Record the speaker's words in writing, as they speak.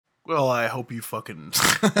Well, I hope you fucking...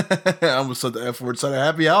 I almost said the F word. Said a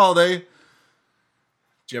happy holiday. Did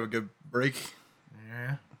you have a good break?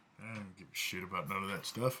 Yeah. I don't give a shit about none of that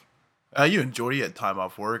stuff. You enjoyed it. You had time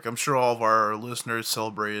off work. I'm sure all of our listeners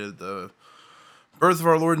celebrated the birth of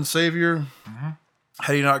our Lord and Savior. Mm-hmm.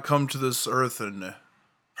 Had he not come to this earth and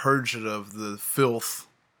purged it of the filth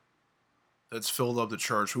that's filled up the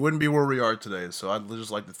church, we wouldn't be where we are today. So I'd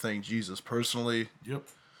just like to thank Jesus personally. Yep.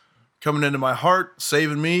 Coming into my heart,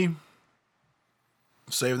 saving me,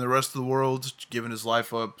 saving the rest of the world, giving his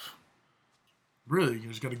life up. Really, you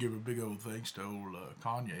just got to give a big old thanks to old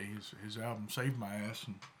Kanye. His album saved my ass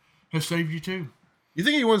and has saved you too. You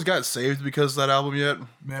think anyone's got saved because of that album yet?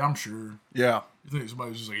 Man, I'm sure. Yeah. You think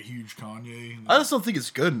somebody's just like a huge Kanye? I just don't think it's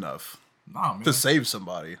good enough Nah, man. to save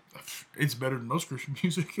somebody. It's better than most Christian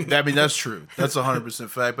music. I mean, that's true. That's 100%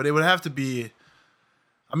 fact. But it would have to be...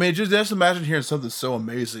 I mean, just imagine hearing something so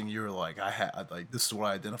amazing. You were like, this is what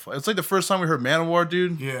I identify. It's like the first time we heard Manowar,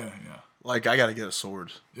 dude. Yeah. Like, I got to get a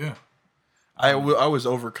sword. Yeah. I was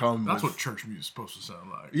overcome. That's what church music is supposed to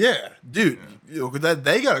sound like. Yeah, dude. Yeah. You know, that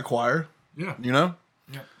they got a choir. Yeah. You know?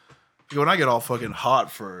 Yeah. When I get all fucking hot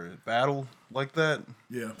for battle like that,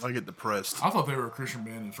 yeah, I get depressed. I thought they were a Christian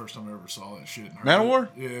band the first time I ever saw that shit. Manowar?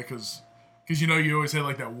 Yeah, because you know you always had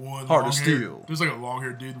like that one Heart of Steel. There's like a long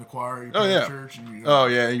haired dude in the choir. Oh yeah. Church and you oh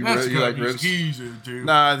yeah. You like rips? He's into.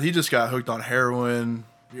 Nah, he just got hooked on heroin.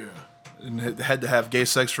 Yeah. And had to have gay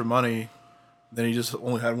sex for money. Then he just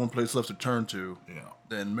only had one place left to turn to. Yeah.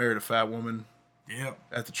 Then married a fat woman. Yep.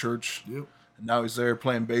 At the church. Yep. And now he's there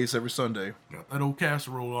playing bass every Sunday. Got that old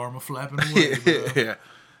casserole armor flapping away. Yeah.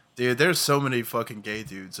 Dude, there's so many fucking gay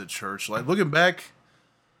dudes at church. Like, looking back,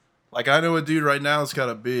 like, I know a dude right now that's got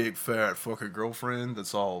a big, fat fucking girlfriend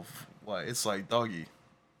that's all, like, it's like, doggy.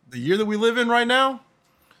 The year that we live in right now,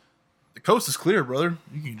 the coast is clear, brother.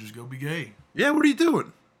 You can just go be gay. Yeah, what are you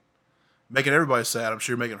doing? Making everybody sad. I'm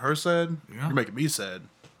sure you're making her sad. Yeah. You're making me sad.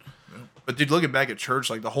 Yep. But, dude, looking back at church,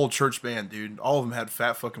 like, the whole church band, dude, all of them had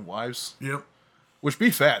fat fucking wives. Yep. Which,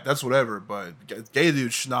 be fat, that's whatever, but gay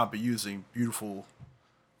dudes should not be using beautiful,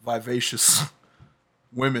 vivacious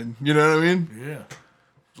women. You know what I mean?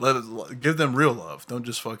 Yeah. Give them real love. Don't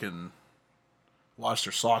just fucking wash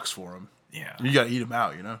their socks for them. Yeah. You gotta eat them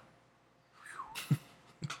out, you know?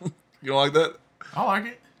 You don't like that? I like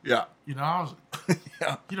it. Yeah. You know, I was...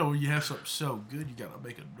 Yeah. You know, when you have something so good, you gotta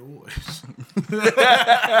make a noise.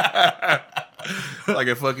 Like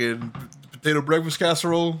a fucking potato breakfast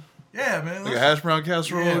casserole? Yeah, man. Like a hash brown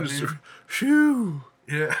casserole? Yeah, just, dude. shoo.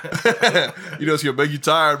 Yeah. You know, it's gonna make you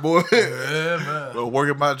tired, boy. Yeah, man. Well,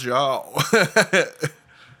 working my jaw.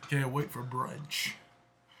 Can't wait for brunch.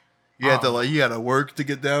 You had to you gotta work to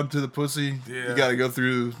get down to the pussy. Yeah. You gotta go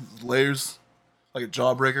through layers like a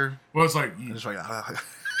jawbreaker. Well, it's like It's like,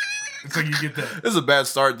 it's like you get that. this is a bad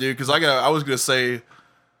start, dude. Because I was gonna say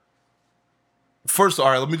first. All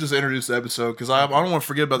right, let me just introduce the episode because I don't want to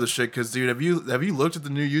forget about this shit. Because, dude, have you looked at the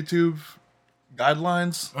new YouTube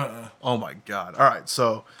guidelines? Oh my god! All right,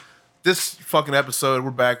 so this fucking episode, we're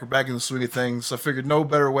back in the swing of things. I figured no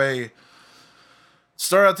better way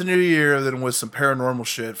start out the new year than with some paranormal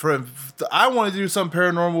shit. I want to do something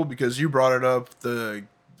paranormal because you brought it up.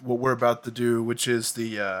 What we're about to do, which is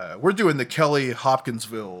we're doing the Kelly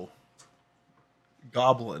Hopkinsville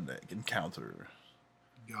Goblin encounter.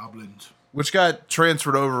 Goblins. Which got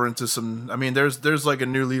transferred over into some. I mean, there's like a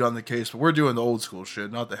new lead on the case, but we're doing the old school shit,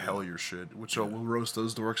 not the hellier shit. Which we'll roast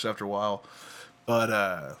those dorks after a while.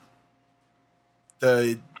 But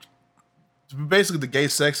basically the gay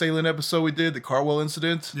sex alien episode we did, the Carwell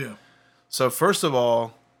incident. Yeah. So first of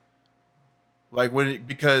all, like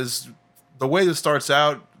because the way this starts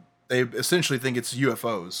out, they essentially think it's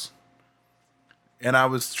UFOs. And I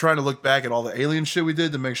was trying to look back at all the alien shit we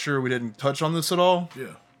did to make sure we didn't touch on this at all.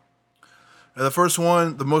 Yeah. And the first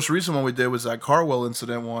one, the most recent one we did was that Carwell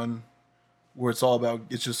incident one, where it's all about,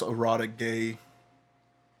 it's just erotic, gay.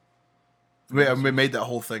 We made that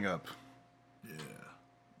whole thing up. Yeah.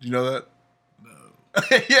 Do you know that? No.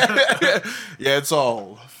 Yeah, it's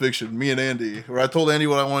all fiction. Me and Andy, where I told Andy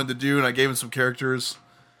what I wanted to do, and I gave him some characters,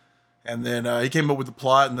 and then he came up with the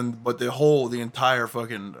plot, but the entire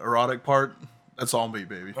fucking erotic part, that's all me,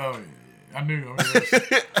 baby. Oh yeah. I knew. I was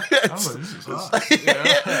like, this is hot.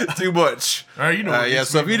 Yeah. Too much. All right, you know. Yeah.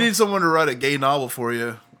 So if you need someone to write a gay novel for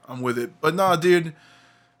you, I'm with it. But no, dude,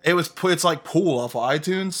 it's like Pool off of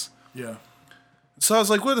iTunes. Yeah. So I was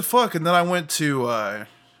like, what the fuck? And then I went to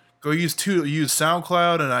use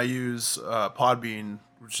SoundCloud, and I use Podbean,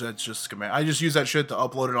 which that's just command. I just use that shit to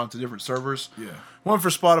upload it onto different servers. Yeah. One for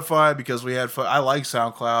Spotify because we had. I like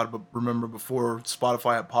SoundCloud, but remember before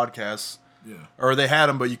Spotify had podcasts, Yeah. Or they had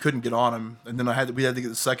them, but you couldn't get on them. And then we had to get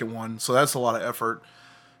the second one. So that's a lot of effort.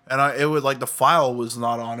 And it would like the file was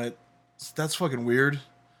not on it. That's fucking weird.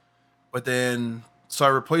 But then, so I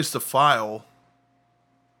replaced the file.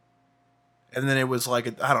 And then it was like,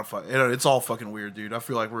 it's all fucking weird, dude. I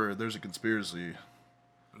feel like there's a conspiracy.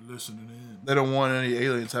 They're listening in. They don't want any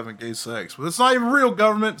aliens having gay sex. But it's not even real,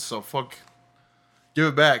 government. So fuck. Give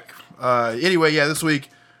it back. Anyway, yeah, this week,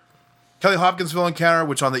 Kelly Hopkinsville encounter,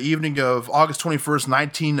 which on the evening of August 21st,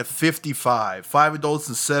 1955, 5 adults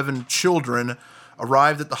and 7 children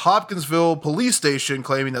arrived at the Hopkinsville police station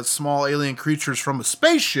claiming that small alien creatures from a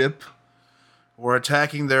spaceship were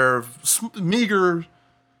attacking their meager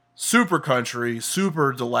super country,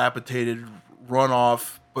 super dilapidated,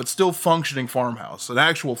 runoff, but still functioning farmhouse, an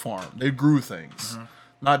actual farm. They grew things,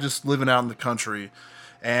 not just living out in the country.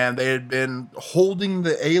 And they had been holding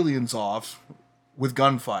the aliens off with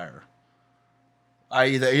gunfire.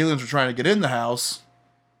 I.e., the aliens were trying to get in the house.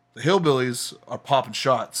 The hillbillies are popping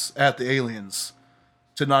shots at the aliens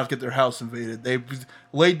to not get their house invaded. They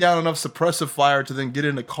laid down enough suppressive fire to then get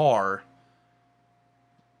in a car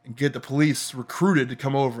and get the police recruited to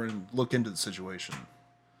come over and look into the situation.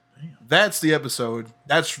 Damn. That's the episode.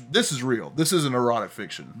 This is real. This isn't erotic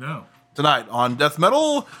fiction. No. Tonight on Death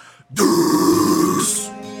Metal Deuce.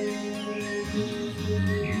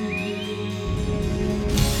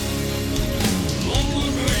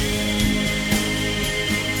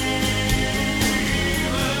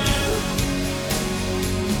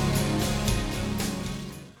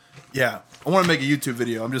 Yeah, I want to make a YouTube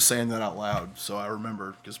video. I'm just saying that out loud, so I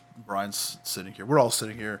remember, because Brian's sitting here. We're all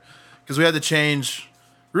sitting here. Because we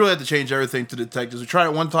really had to change everything to detectives. We tried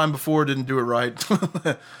it one time before, didn't do it right.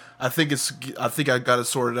 I think I got it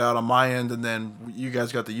sorted out on my end, and then you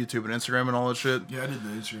guys got the YouTube and Instagram and all that shit. Yeah, I did the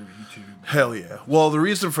Instagram and YouTube. Hell yeah. Well, the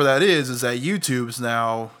reason for that is that YouTube's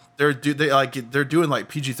now, they're doing like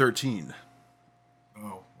PG-13.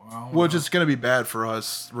 Oh, wow. Which is going to be bad for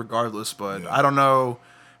us regardless, but yeah. I don't know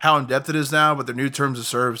how in depth it is now, but their new terms of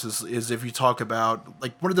service is if you talk about,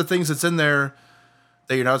 like, one of the things that's in there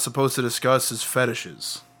that you're not supposed to discuss is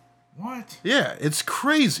fetishes. What? Yeah, it's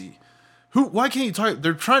crazy. Why can't you talk?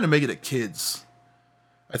 They're trying to make it at kids.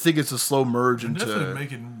 I think it's a slow merge into. Definitely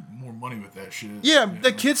making more money with that shit. Yeah,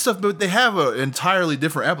 the kid stuff, but they have an entirely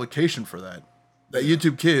different application for that. That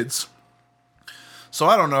YouTube Kids. So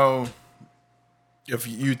I don't know if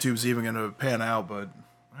YouTube's even going to pan out, but.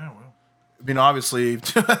 Yeah, well. I mean, obviously,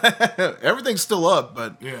 everything's still up,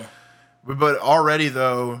 but. Yeah. But already,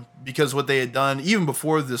 though, because what they had done, even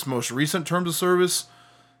before this most recent terms of service,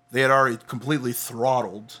 they had already completely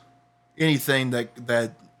throttled anything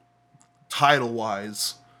that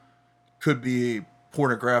title-wise could be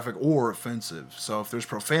pornographic or offensive. So if there's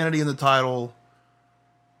profanity in the title,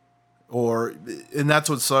 and that's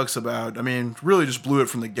what sucks about, I mean, really just blew it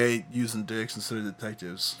from the gate using dicks instead of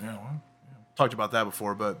detectives. Yeah, well, yeah. Talked about that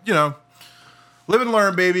before, but, you know, live and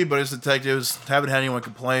learn, baby, but it's detectives. Haven't had anyone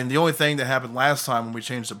complain. The only thing that happened last time when we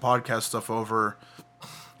changed the podcast stuff over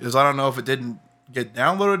is I don't know if it didn't get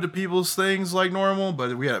downloaded to people's things like normal,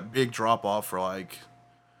 but we had a big drop off for like,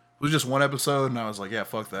 it was just one episode, and I was like, yeah,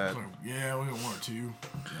 fuck that. Yeah, we got 1 or 2.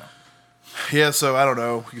 Yeah, so I don't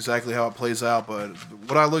know exactly how it plays out, but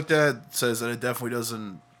what I looked at says that it definitely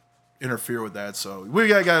doesn't interfere with that, so we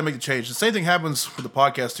got to make the change. The same thing happens with the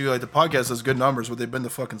podcast, too. Like, the podcast has good numbers, but they've been the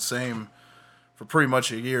fucking same for pretty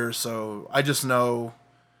much a year, so I just know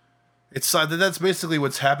that's basically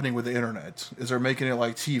what's happening with the internet, is they're making it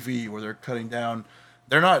like TV, where they're cutting down.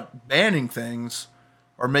 They're not banning things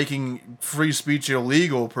or making free speech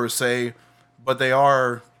illegal per se, but they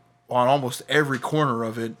are on almost every corner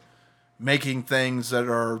of it making things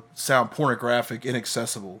that sound pornographic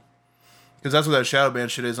inaccessible. Because that's what that shadow ban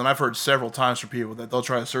shit is, and I've heard several times from people that they'll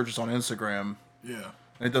try to search us on Instagram, yeah,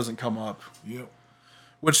 and it doesn't come up. Yep.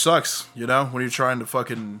 Which sucks, you know, when you're trying to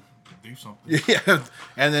fucking do something. Yeah,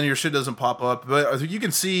 and then your shit doesn't pop up. But you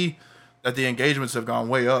can see that the engagements have gone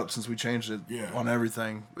way up since we changed it on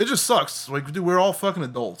everything. It just sucks. Like, dude, we're all fucking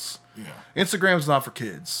adults. Yeah. Instagram's not for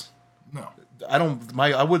kids. No. I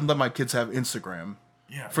wouldn't let my kids have Instagram.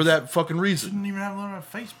 Yeah. For that fucking reason. Shouldn't even have it on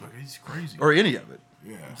Facebook. It's crazy. Or any of it.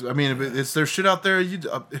 Yeah. I mean, if it's there's shit out there,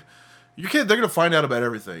 your kid, they're gonna find out about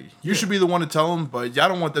everything. You should be the one to tell them, but I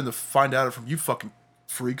don't want them to find out from you fucking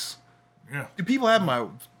freaks. Yeah. Do people have my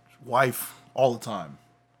wife all the time?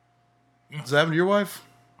 Yeah. Does that happen to your wife?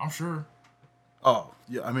 I'm sure. Oh,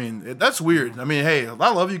 yeah. I mean, that's weird. I mean, hey, I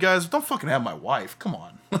love you guys. Don't fucking have my wife. Come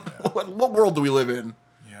on. Yeah. What world do we live in?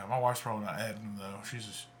 Yeah, my wife's probably not adding though.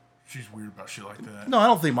 She's weird about shit like that. No, I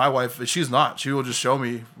don't think my wife. She's not. She will just show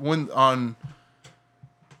me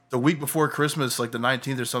the week before Christmas, like the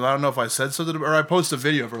 19th or something. I don't know if I said something, or I posted a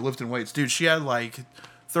video of her lifting weights. Dude, she had like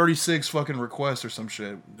 36 fucking requests or some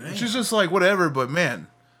shit. Damn. She's just like, whatever, but man,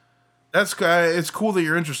 it's cool that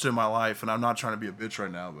you're interested in my life, and I'm not trying to be a bitch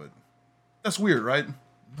right now, but that's weird, right?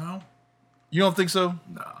 No. You don't think so?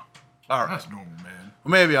 No. All right. That's normal, man.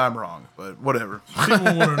 Well, maybe I'm wrong, but whatever. People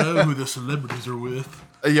want to know who the celebrities are with.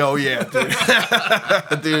 Yo, yeah,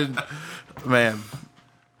 dude. Dude, man.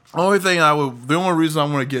 The only reason I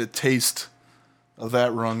want to get a taste of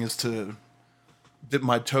that rung is to dip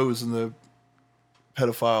my toes in the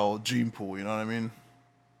pedophile gene pool, you know what I mean?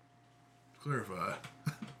 Clarify.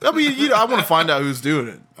 I mean, I want to find out who's doing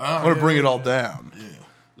it. I want to bring it all down. Yeah.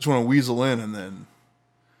 Just want to weasel in and then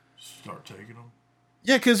start taking them.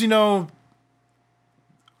 Yeah, because,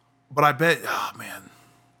 but I bet, oh, man.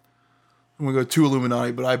 I'm going to go too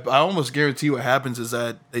Illuminati, but I almost guarantee what happens is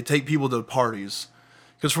that they take people to parties.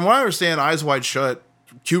 Because from what I understand, Eyes Wide Shut,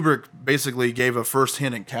 Kubrick basically gave a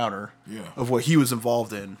first-hand encounter of what he was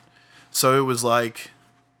involved in. So it was like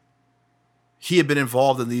he had been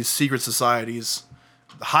involved in these secret societies,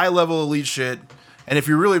 high-level elite shit. And if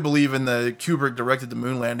you really believe in the Kubrick directed the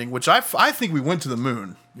moon landing, which I think we went to the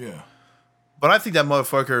moon. Yeah. But I think that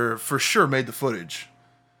motherfucker for sure made the footage.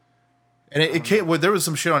 And it came, there was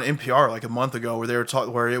some shit on NPR like a month ago where they were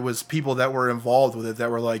talking, where it was people that were involved with it that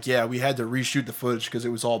were like, yeah, we had to reshoot the footage because it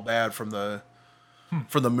was all bad from the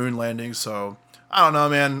moon landing. So I don't know,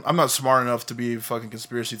 man. I'm not smart enough to be a fucking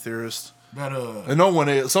conspiracy theorist. And no one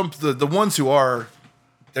is. The ones who are,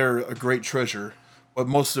 they're a great treasure, but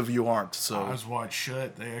most of you aren't. So Eyes Wide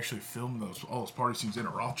Shut. They actually filmed all those party scenes in a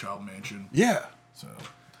Rothschild mansion. Yeah. So,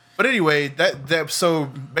 but anyway, so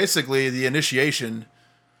basically the initiation.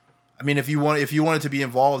 I mean, if you wanted to be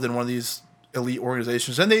involved in one of these elite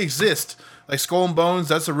organizations, and they exist, like Skull and Bones,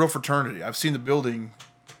 that's a real fraternity. I've seen the building.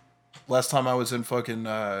 Last time I was in fucking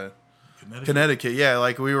Connecticut, yeah,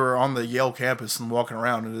 like we were on the Yale campus and walking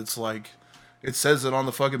around, and it's like it says it on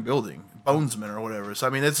the fucking building, Bonesman or whatever. So I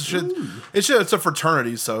mean, it's a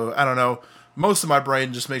fraternity. So I don't know. Most of my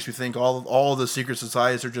brain just makes me think all the secret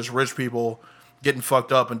societies are just rich people getting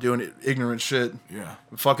fucked up and doing ignorant shit,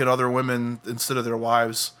 fucking other women instead of their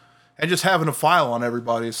wives. And just having a file on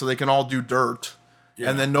everybody so they can all do dirt. Yeah.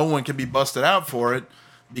 And then no one can be busted out for it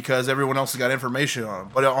because everyone else has got information on them.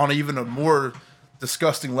 But on even a more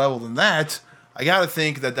disgusting level than that, I got to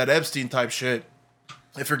think that Epstein type shit,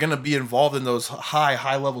 if you're going to be involved in those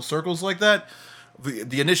high level circles like that,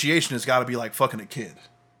 the initiation has got to be like fucking a kid.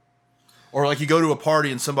 Or like you go to a party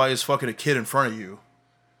and somebody's fucking a kid in front of you.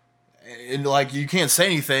 And like you can't say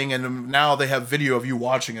anything and now they have video of you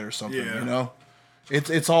watching it or something, you know?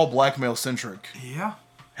 It's all blackmail centric. Yeah.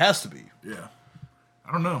 Has to be. Yeah.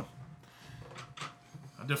 I don't know.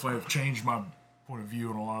 I definitely have changed my point of view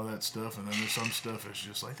on a lot of that stuff, and then there's some stuff that's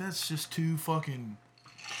just like, that's just too fucking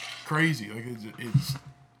crazy. Like it's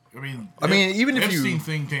I mean, even if Epstein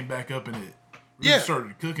thing came back up and it really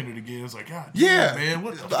started cooking it again, it's like, God damn, man,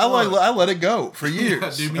 what the fuck? I let it go for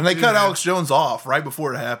years. Dude, and they cut Alex Jones off right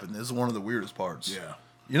before it happened. This is one of the weirdest parts. Yeah.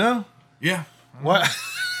 You know? Yeah. What?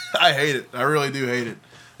 I hate it. I really do hate it.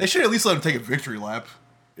 They should at least let him take a victory lap.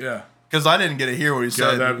 Yeah. Because I didn't get to hear what he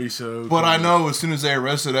said. That'd be so But cool. I know as soon as they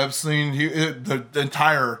arrested Epstein, the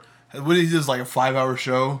entire, what he did like a 5-hour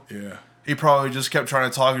show. Yeah. He probably just kept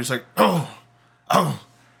trying to talk. He's like, He's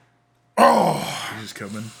just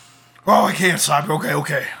coming. Oh, I can't stop.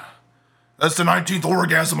 Okay. That's the 19th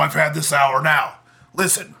orgasm I've had this hour now.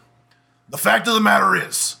 Listen, the fact of the matter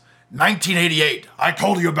is, 1988, I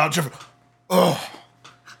told you about Jeffrey.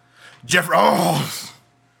 Jeffrey,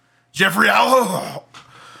 I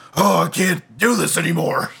can't do this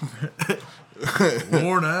anymore.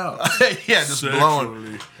 Worn out. Yeah, just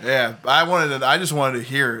blowing. Yeah, I just wanted to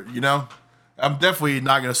hear it, you know? I'm definitely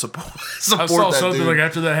not going to support I saw that something dude. like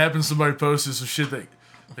after that happened, somebody posted some shit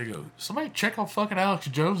they go, somebody check on fucking Alex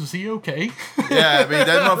Jones. Is he okay? Yeah, I mean,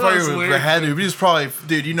 that motherfucker had to. He was probably,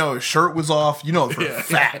 dude, you know, his shirt was off. You know, for a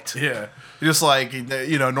fact. Yeah. Just like,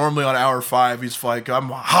 you know, normally on hour 5, he's like, I'm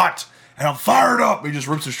hot and I'm fired up. He just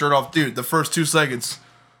rips his shirt off. Dude, the first 2 seconds,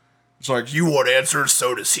 it's like, you want answers?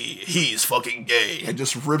 So does he. He's fucking gay. And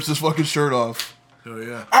just rips his fucking shirt off. Oh,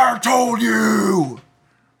 yeah. I told you.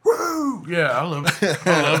 Woo! Yeah, I love it.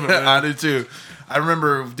 I love it, man. I do too. I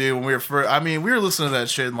remember, dude, when we were listening to that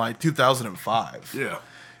shit in like 2005. Yeah.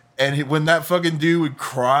 And when that fucking dude would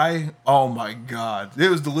cry, oh my God. It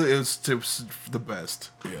was the best.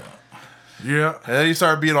 Yeah. Yeah. And then he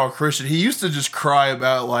started being all Christian. He used to just cry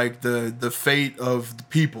about like the fate of the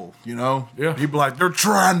people, you know? Yeah. People like, they're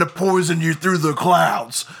trying to poison you through the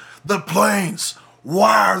clouds. The planes.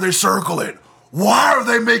 Why are they circling? Why are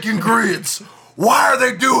they making grids? Why are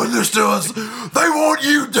they doing this to us? They want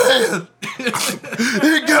you dead.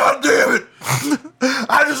 God damn it.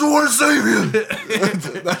 I just want to save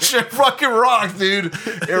you. That shit fucking rocks, dude.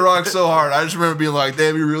 It rocks so hard. I just remember being like,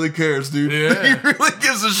 damn, he really cares, dude. Yeah. He really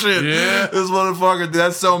gives a shit. Yeah. This motherfucker, dude,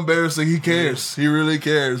 that's so embarrassing. He cares. He really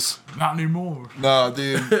cares. Not anymore. No,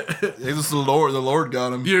 dude. It's just the Lord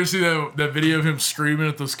got him. You ever see that video of him screaming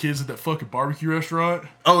at those kids at that fucking barbecue restaurant?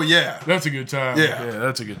 Oh, yeah. That's a good time. Yeah. Yeah,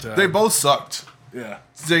 that's a good time. They both sucked. Yeah.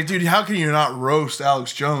 It's like, dude, how can you not roast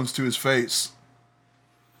Alex Jones to his face?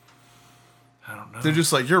 I don't know. They're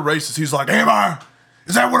just like, you're racist. He's like, am I?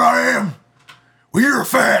 Is that what I am? Well, you're a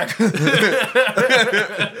fag.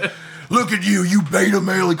 Look at you, you beta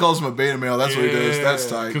male. He calls him a beta male. That's what he does. That's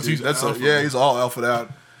tight. Dude. That's he's all alpha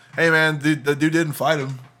out. Hey, man, the dude didn't fight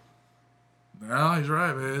him. No, he's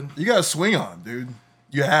right, man. You got to swing on him, dude.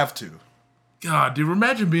 You have to. God, dude,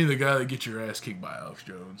 imagine being the guy that gets your ass kicked by Alex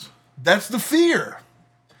Jones. That's the fear.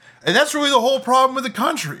 And that's really the whole problem with the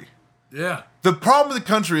country. Yeah. The problem with the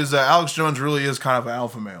country is that Alex Jones really is kind of an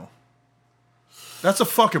alpha male. That's a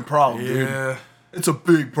fucking problem, dude. Yeah. It's a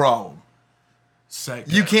big problem.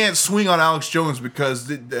 You Guy. can't swing on Alex Jones because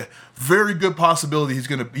the very good possibility he's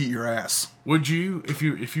going to beat your ass. Would you, if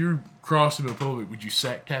you crossed him in public, would you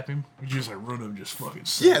sack tap him? Would you just like run him, just fucking?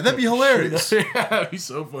 Yeah, that'd be hilarious. Yeah, that'd be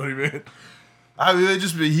so funny, man. I mean,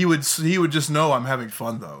 he would just know I'm having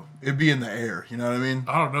fun though. It'd be in the air. You know what I mean?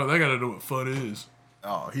 I don't know. They gotta know what fun is.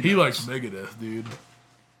 Oh, he likes Megadeth, dude.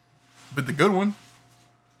 But the good one.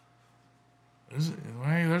 Is it?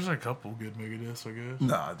 Well, there's a couple good Megadeths, I guess.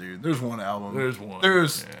 Nah, dude. There's one album. There's one.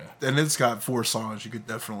 And it's got 4 songs. You could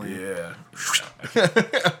definitely. Yeah.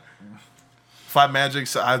 Five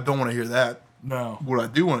Magics. I don't want to hear that. No. What I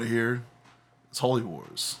do want to hear is Holy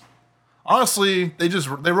Wars. Honestly, they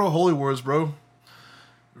wrote Holy Wars, bro.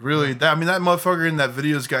 Really, that motherfucker in that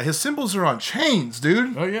video's got his symbols are on chains,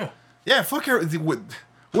 dude. Oh yeah. Yeah, fuck her.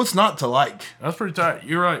 What's not to like? That's pretty tight.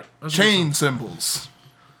 You're right. That's Chain symbols.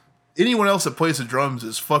 Anyone else that plays the drums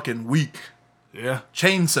is fucking weak. Yeah.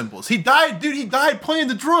 Chain symbols. He died, dude. He died playing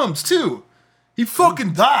the drums too. He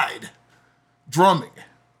fucking died drumming.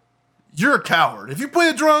 You're a coward. If you play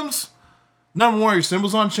the drums, number one, are your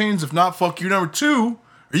symbols on chains? If not, fuck you. Number two,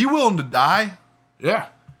 are you willing to die? Yeah.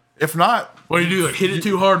 If not, what do you do? Like hit it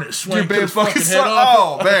too hard and it swings your fucking head off?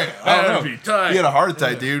 Oh man, I don't that'd know. be tight. He had a heart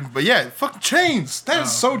attack, dude. But yeah, fucking chains. That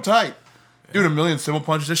is so tight. Dude, a million cymbal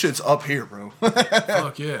punches. This shit's up here, bro.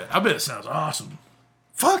 Fuck yeah. I bet it sounds awesome.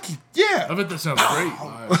 Fuck yeah. I bet that sounds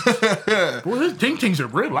great. Boy, those ting-tings are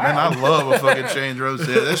real loud. Man, I love a fucking chain drum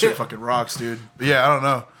set. That shit fucking rocks, dude. But yeah, I don't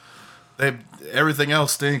know. Everything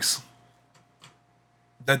else stinks.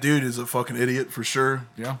 That dude is a fucking idiot for sure.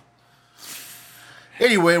 Yeah.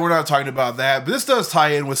 Anyway, we're not talking about that, but this does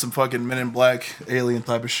tie in with some fucking Men in Black alien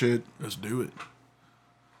type of shit. Let's do it.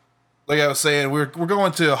 Like I was saying, we're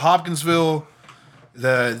going to Hopkinsville.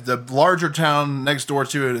 The larger town next door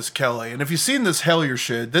to it is Kelly. And if you've seen this Hellier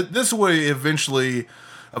shit, this is what it eventually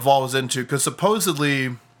evolves into. Because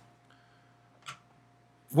supposedly,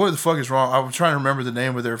 what the fuck is wrong? I'm trying to remember the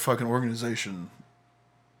name of their fucking organization.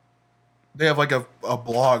 They have like a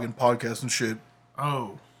blog and podcast and shit.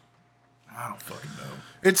 Oh. I don't fucking know.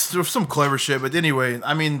 It's some clever shit, but anyway,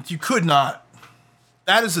 I mean, you could not.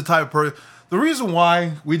 That is the type of person. The reason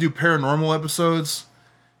why we do paranormal episodes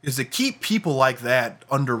is to keep people like that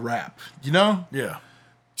under wrap. You know? Yeah.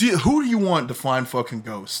 Who do you want to find fucking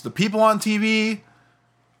ghosts? The people on TV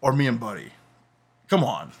or me and Buddy? Come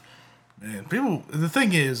on. Man, the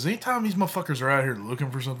thing is, anytime these motherfuckers are out here looking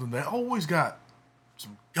for something, they always got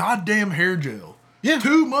some goddamn hair gel. Yeah.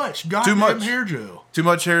 Too much goddamn hair gel. Too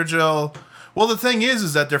much hair gel. Well, the thing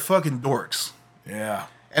is that they're fucking dorks. Yeah.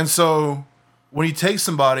 And so when you take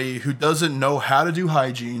somebody who doesn't know how to do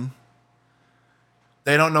hygiene,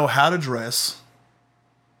 they don't know how to dress.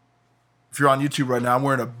 If you're on YouTube right now, I'm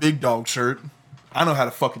wearing a big dog shirt. I know how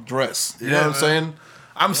to fucking dress. You know what I'm saying?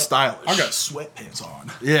 I'm stylish. I got sweatpants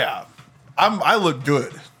on. Yeah. I look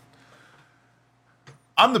good.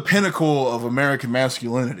 I'm the pinnacle of American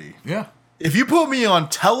masculinity. Yeah. If you put me on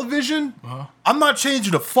television, I'm not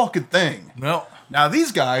changing a fucking thing. No. Now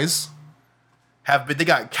these guys they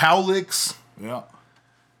got cowlicks. Yeah.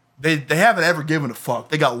 They haven't ever given a fuck.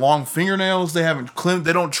 They got long fingernails. They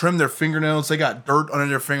don't trim their fingernails. They got dirt under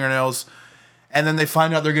their fingernails. And then they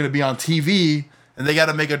find out they're going to be on TV and they got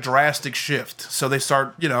to make a drastic shift. So they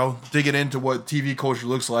start, digging into what TV culture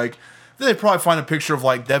looks like. Then they probably find a picture of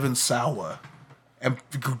like Devin Sawa. And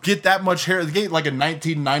get that much hair, they get like a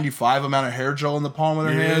 1995 amount of hair gel in the palm of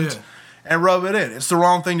their hand and rub it in. It's the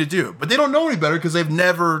wrong thing to do. But they don't know any better because they've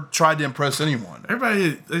never tried to impress anyone.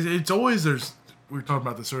 Everybody, it's always we were talking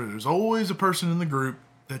about this earlier. There's always a person in the group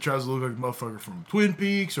that tries to look like a motherfucker from Twin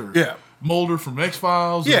Peaks or Mulder from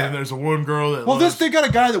X-Files. Yeah. And then there's a one girl that they got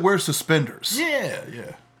a guy that wears suspenders. Yeah.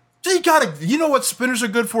 You know what suspenders are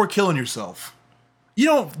good for? Killing yourself.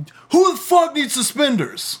 Who the fuck needs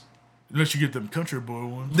suspenders? Unless you get them country boy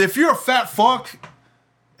ones. If you're a fat fuck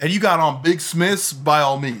and you got on Big Smiths, by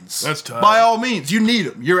all means. That's tough. By all means, you need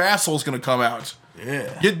them. Your asshole's going to come out.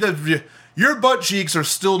 Yeah. Your butt cheeks are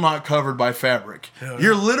still not covered by fabric.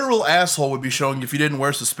 Your literal asshole would be showing if you didn't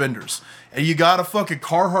wear suspenders. And you got a fucking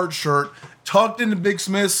Carhartt shirt tucked into Big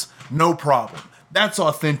Smiths, no problem. That's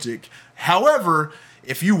authentic. However,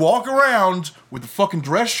 if you walk around with a fucking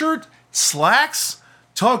dress shirt, slacks,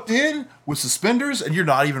 tucked in with suspenders, and you're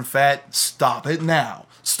not even fat, stop it now.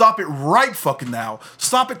 Stop it right fucking now.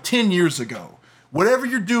 Stop it 10 years ago. Whatever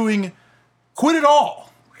you're doing, quit it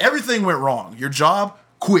all. Everything went wrong. Your job,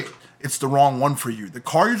 quit. It's the wrong one for you. The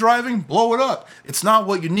car you're driving, blow it up. It's not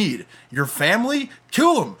what you need. Your family,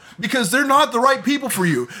 kill them. Because they're not the right people for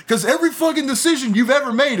you. Because every fucking decision you've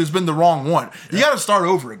ever made has been the wrong one. You got to start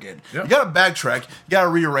over again. You got to backtrack. You got to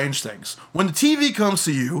rearrange things. When the TV comes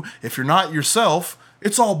to you, if you're not yourself,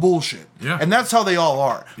 it's all bullshit. And that's how they all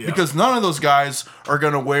are. Because none of those guys are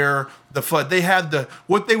going to wear they had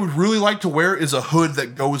what they would really like to wear is a hood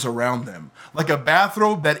that goes around them. Like a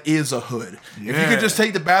bathrobe that is a hood. If you could just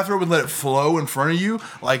take the bathrobe and let it flow in front of you,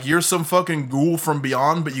 like you're some fucking ghoul from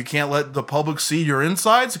beyond, but you can't let the public see your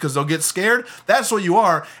insides because they'll get scared. That's what you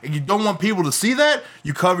are. And you don't want people to see that.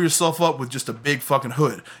 You cover yourself up with just a big fucking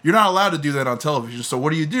hood. You're not allowed to do that on television. So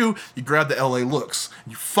what do? You grab the LA looks.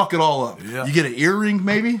 And you fuck it all up. You get an earring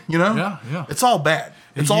maybe, Yeah. It's all bad.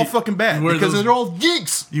 It's all fucking bad because they're all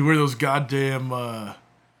geeks. You wear those goddamn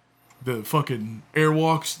the fucking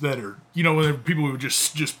airwalks that are, when people would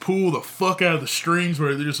just pull the fuck out of the strings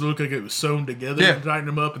where they just look like it was sewn together and tighten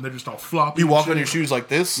them up and they're just all floppy. You walk on your shoes like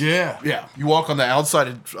this? Yeah. You walk on the outside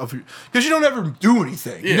of your, because you don't ever do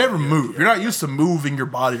anything. You never move. You're not used to moving your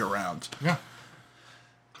body around.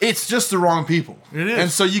 It's just the wrong people. It is.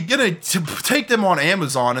 And so you get to take them on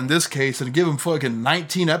Amazon in this case and give them fucking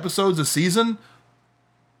 19 episodes a season.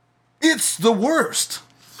 It's the worst.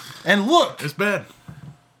 And look. It's bad.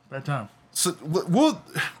 Bad time. So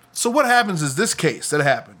what happens is this case that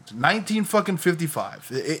happened, 1955.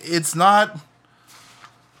 It's not.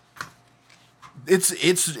 It's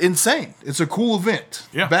insane. It's a cool event.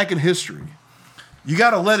 Back in history. You got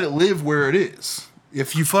to let it live where it is.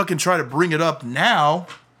 If you fucking try to bring it up now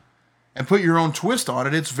and put your own twist on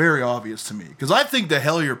it, it's very obvious to me. Because I think the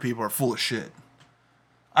Hellier people are full of shit.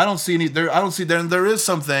 I don't see any there. I don't see there. There is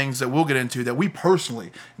some things that we'll get into that we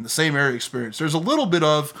personally in the same area experience. There's a little bit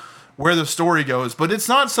of where the story goes, but it's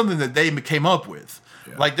not something that they came up with.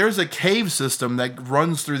 Like there's a cave system that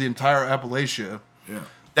runs through the entire Appalachia.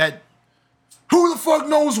 That who the fuck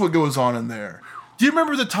knows what goes on in there? Do you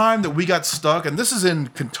remember the time that we got stuck? And this is in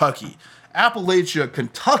Kentucky, Appalachia,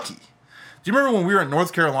 Kentucky. Do you remember when we were in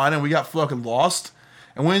North Carolina and we got fucking lost?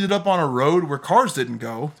 And we ended up on a road where cars didn't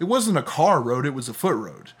go. It wasn't a car road, it was a foot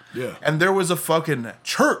road. And there was a fucking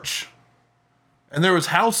church. And there was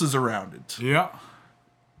houses around it.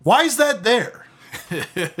 Why is that there?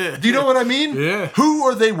 Do you know what I mean? Who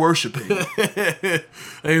are they worshiping?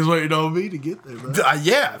 They was waiting on me to get there, bro.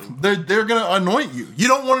 They're going to anoint you. You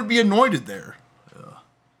don't want to be anointed there.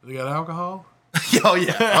 They got alcohol? Oh,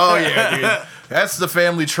 yeah, dude. That's the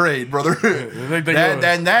family trade, brother.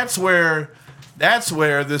 And that's where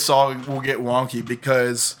this all will get wonky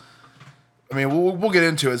because, I mean, we'll get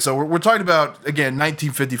into it. So we're talking about, again,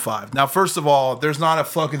 1955. Now, first of all, there's not a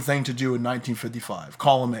fucking thing to do in 1955.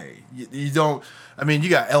 Column A. You don't, I mean, you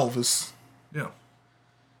got Elvis.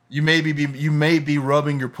 You may be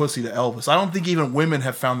rubbing your pussy to Elvis. I don't think even women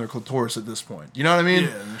have found their clitoris at this point. You know what I mean?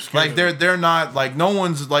 Like they're not like no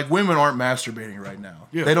one's like women aren't masturbating right now.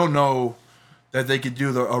 They don't know that they could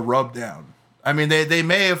do a rub down. I mean, they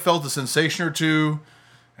may have felt a sensation or two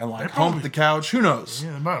and like humped the couch. Who knows?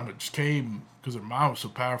 Yeah, they might have just came because their mind was so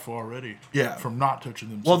powerful already. From not touching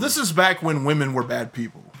them. Well, this is back when women were bad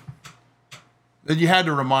people. That you had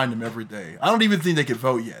to remind them every day. I don't even think they could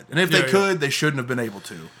vote yet. And if they could, they shouldn't have been able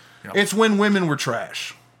to. It's when women were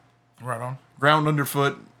trash. Right on. Ground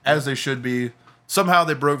underfoot, as they should be. Somehow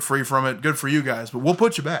they broke free from it. Good for you guys, but we'll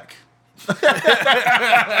put you back.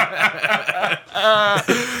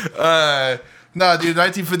 No, dude,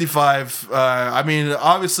 1955. I mean,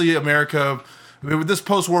 obviously, America, with this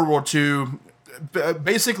post-World War II,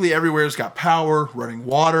 basically everywhere's got power, running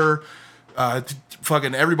water.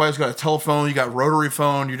 Fucking everybody's got a telephone. You got rotary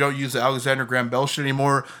phone. You don't use the Alexander Graham Bell shit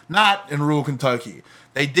anymore. Not in rural Kentucky.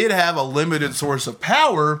 They did have a limited source of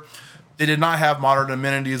power, They did not have modern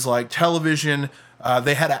amenities like television.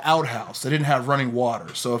 They had an outhouse. They didn't have running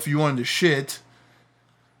water. So if you wanted to shit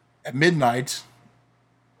at midnight,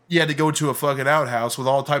 you had to go to a fucking outhouse with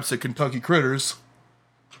all types of Kentucky critters.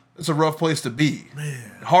 It's a rough place to be.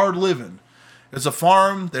 Man. Hard living. It's a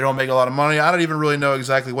farm. They don't make a lot of money. I don't even really know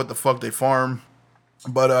exactly what the fuck they farm.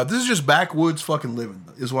 But this is just backwoods fucking living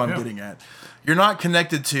is what I'm getting at. You're not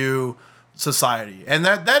connected to society. And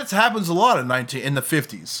that happens a lot in the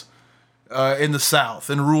 50s. In the South,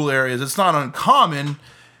 in rural areas. It's not uncommon.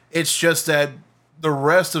 It's just that the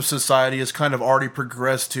rest of society has kind of already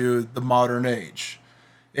progressed to the modern age.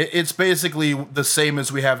 It's basically the same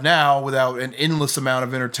as we have now without an endless amount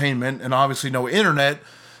of entertainment and obviously no internet.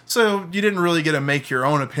 So you didn't really get to make your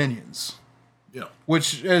own opinions. Yeah.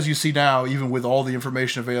 Which, as you see now, even with all the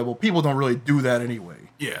information available, people don't really do that anyway.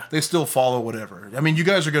 Yeah. They still follow whatever. I mean, you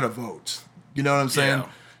guys are going to vote. You know what I'm saying? Yeah.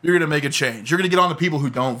 You're going to make a change. You're going to get on the people who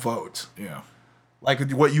don't vote. Yeah. Like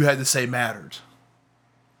what you had to say mattered.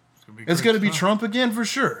 It's going to be Trump again for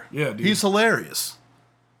sure. Yeah, dude. He's hilarious.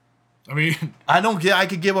 I mean, I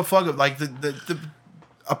could give a fuck. Like,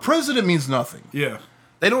 a president means nothing. Yeah.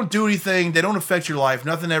 They don't do anything. They don't affect your life.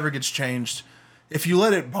 Nothing ever gets changed. If you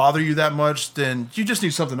let it bother you that much, then you just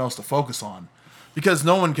need something else to focus on. Because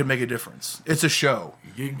no one can make a difference. It's a show.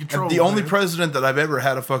 You get in control, the only president that I've ever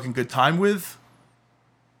had a fucking good time with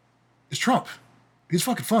is Trump. He's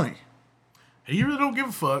fucking funny. He really don't give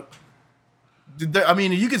a fuck. I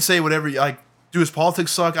mean, you could say whatever, like, do his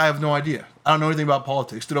politics suck? I have no idea. I don't know anything about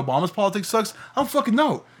politics. Did Obama's politics suck? I don't fucking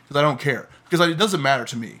know. Because I don't care. Because it doesn't matter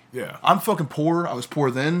to me. Yeah. I'm fucking poor. I was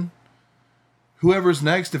poor then. Whoever's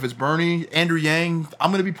next, if it's Bernie, Andrew Yang,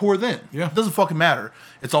 I'm going to be poor then. Yeah. It doesn't fucking matter.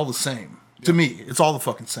 It's all the same. Yeah. To me, it's all the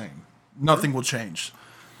fucking same. Nothing will change.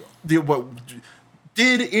 Did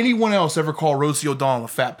anyone else ever call Rosie O'Donnell a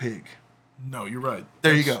fat pig? No, you're right.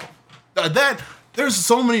 There you go. There's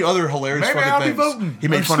so many other hilarious Maybe fucking I'll things. be voting. He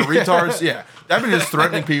made fun of retards. Yeah. I've been just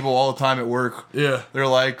threatening people all the time at work. Yeah. They're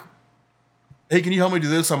like, hey, can you help me do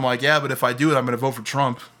this? I'm like, yeah, but if I do it, I'm going to vote for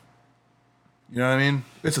Trump. You know what I mean?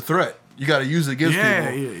 It's a threat. You got to use it against people.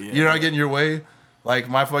 Yeah. You're not getting your way. Like,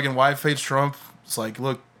 my fucking wife hates Trump. It's like,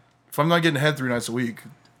 look, if I'm not getting ahead 3 nights a week,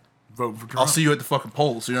 vote for Trump. I'll see you at the fucking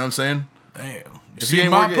polls. You know what I'm saying? Damn. If you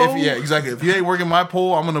ain't working, yeah, exactly. If you ain't working my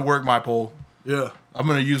poll, I'm going to work my poll. Yeah. I'm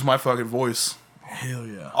going to use my fucking voice. Hell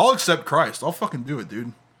yeah. I'll accept Christ. I'll fucking do it,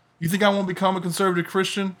 dude. You think I won't become a conservative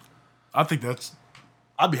Christian? I think that's...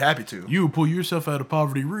 I'd be happy to. You will pull yourself out of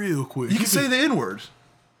poverty real quick. You can say the N-word.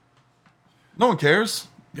 No one cares.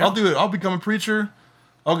 Yeah. I'll do it. I'll become a preacher.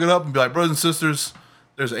 I'll get up and be like, brothers and sisters,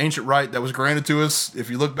 there's an ancient right that was granted to us. If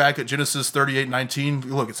you look back at Genesis 38:19,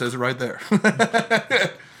 look, it says it right there.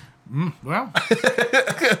 Well,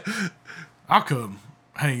 I'll come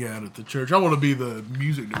hang out at the church. I want to be the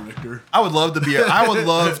music director. I would love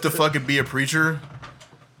to fucking be a preacher.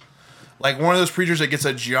 Like one of those preachers that gets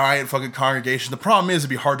a giant fucking congregation. The problem is it'd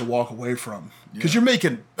be hard to walk away from. Because you're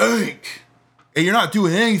making bank. And you're not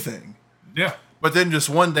doing anything. Yeah. But then just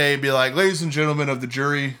one day be like, ladies and gentlemen of the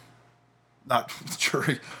jury, not the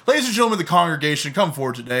jury, ladies and gentlemen of the congregation, come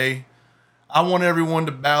forward today. I want everyone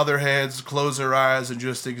to bow their heads, close their eyes, and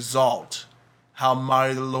just exalt how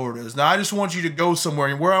mighty the Lord is. Now, I just want you to go somewhere,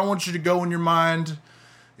 and where I want you to go in your mind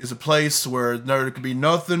is a place where there could be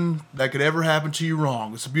nothing that could ever happen to you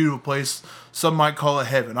wrong. It's a beautiful place. Some might call it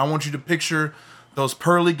heaven. I want you to picture those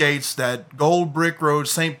pearly gates, that gold brick road,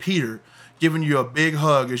 St. Peter, giving you a big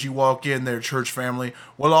hug as you walk in there, church family.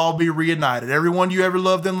 We'll all be reunited. Everyone you ever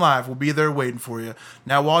loved in life will be there waiting for you.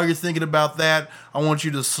 Now, while you're thinking about that, I want you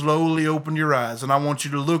to slowly open your eyes, and I want you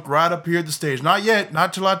to look right up here at the stage. Not yet,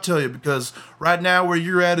 not till I tell you, because right now where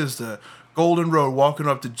you're at is the golden road, walking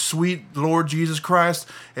up to sweet Lord Jesus Christ,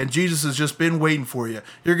 and Jesus has just been waiting for you.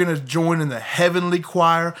 You're going to join in the heavenly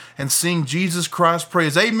choir and sing Jesus Christ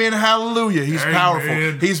praise. Amen, hallelujah. He's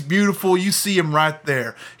powerful. He's beautiful. You see him right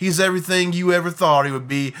there. He's everything you ever thought he would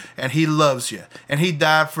be, and he loves you, and he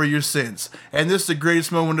died for your sins. And this is the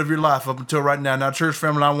greatest moment of your life up until right now. Now, church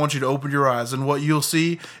family, I want you to open your eyes, and what you'll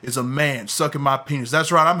see is a man sucking my penis. That's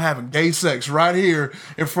right, I'm having gay sex right here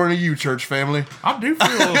in front of you, church family. I do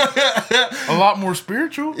feel a lot more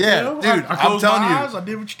spiritual. Yeah, you know? dude, I closed my I'm telling you. eyes, I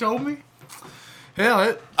did what you told me.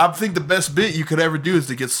 Hell, I think the best bit you could ever do is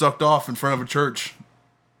to get sucked off in front of a church.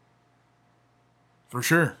 For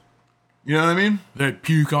sure. You know what I mean? They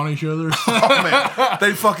puke on each other. Oh, man.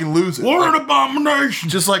 They fucking lose it. What an abomination.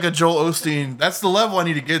 Just like a Joel Osteen. That's the level I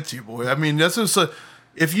need to get to, boy. I mean, that's just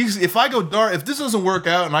if I go dark, if this doesn't work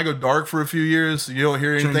out and I go dark for a few years, you don't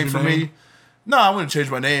hear anything from me. No, I'm going to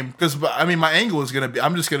change my name. Because, I mean, my angle is going to be,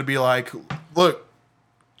 I'm just going to be like, look,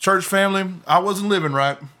 church family, I wasn't living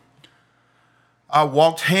right. I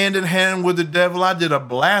walked hand in hand with the devil. I did a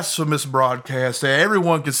blasphemous broadcast that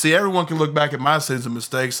everyone can see. Everyone can look back at my sins and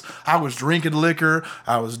mistakes. I was drinking liquor.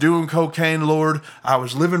 I was doing cocaine, Lord. I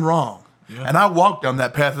was living wrong. Yeah. And I walked down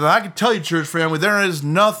that path. And I can tell you, church family, there is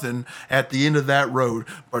nothing at the end of that road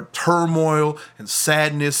but turmoil and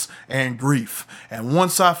sadness and grief. And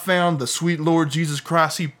once I found the sweet Lord Jesus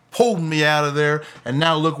Christ, he pulled me out of there. And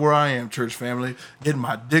now look where I am, church family, getting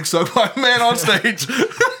my dick sucked by a man on stage.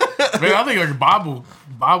 Man, I think like a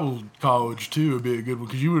Bible college too would be a good one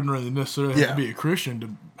because you wouldn't really necessarily have to be a Christian to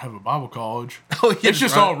have a Bible college. Oh, yeah, it's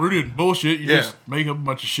just all rooted in bullshit. You just make up a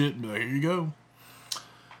bunch of shit and be like, here you go.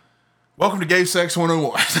 Welcome to Gay Sex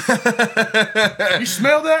 101. You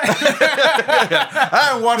smell that? I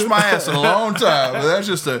haven't washed my ass in a long time, but that's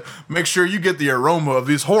just to make sure you get the aroma of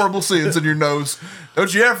these horrible sins in your nose.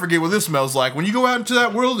 Don't you ever forget what this smells like. When you go out into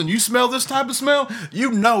that world and you smell this type of smell,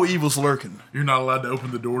 you know evil's lurking. You're not allowed to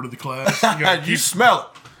open the door to the class. You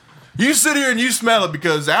smell it. You sit here and you smell it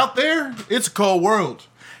because out there, it's a cold world.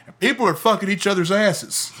 And people are fucking each other's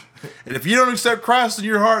asses. And if you don't accept Christ in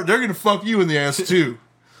your heart, they're going to fuck you in the ass too.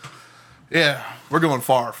 Yeah, we're going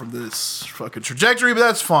far from this fucking trajectory, but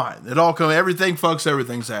that's fine. It all comes, everything fucks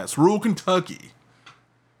everything's ass. Rule Kentucky.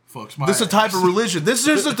 Fucks my This is a type of religion. This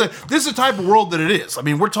is the type of world that it is. I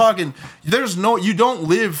mean, we're talking, you don't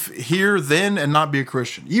live here then and not be a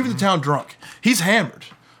Christian. Even the town drunk. He's hammered,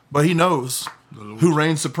 but he knows who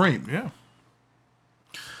reigns supreme. Yeah.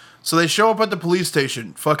 So they show up at the police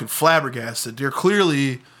station, fucking flabbergasted. They're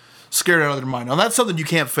clearly scared out of their mind. Now, that's something you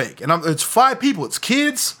can't fake. And it's 5 people. It's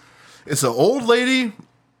kids. It's an old lady.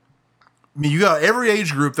 I mean, you got every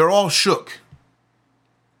age group. They're all shook.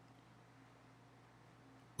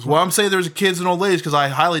 So why I'm saying there's kids and old ladies, because I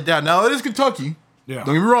highly doubt. Now, it is Kentucky. Yeah.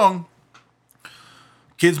 Don't get me wrong.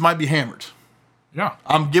 Kids might be hammered. Yeah.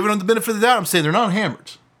 I'm giving them the benefit of the doubt. I'm saying they're not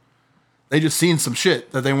hammered. They just seen some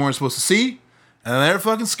shit that they weren't supposed to see, and they're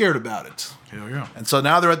fucking scared about it. Hell yeah. And so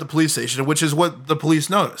now they're at the police station, which is what the police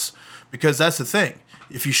notice. Because that's the thing.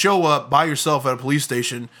 If you show up by yourself at a police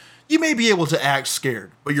station, you may be able to act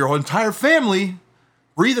scared, but your entire family,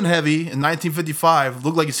 breathing heavy in 1955,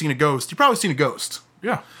 looked like you've seen a ghost. You've probably seen a ghost.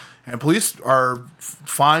 Yeah. And police are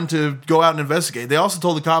fine to go out and investigate. They also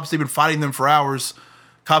told the cops they've been fighting them for hours.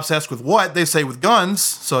 Cops ask with what? They say with guns.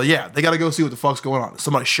 So yeah, they got to go see what the fuck's going on. Is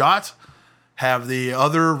somebody shot? Have the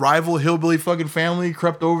other rival hillbilly fucking family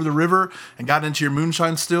crept over the river and got into your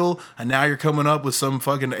moonshine still, and now you're coming up with some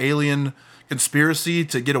fucking alien conspiracy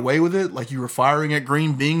to get away with it, like you were firing at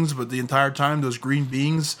green beings, but the entire time those green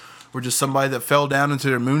beings were just somebody that fell down into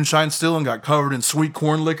their moonshine still and got covered in sweet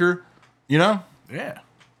corn liquor, you know? Yeah.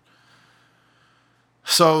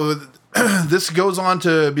 So this goes on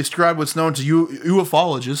to be described what's known to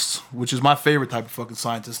ufologists, which is my favorite type of fucking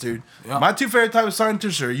scientist, dude. Yeah. My 2 favorite types of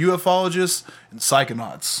scientists are ufologists and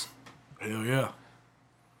psychonauts. Hell yeah.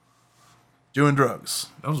 Doing drugs.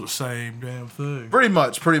 That was the same damn thing. Pretty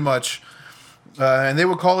much. And they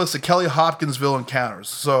would call this the Kelly Hopkinsville encounters.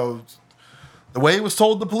 So the way it was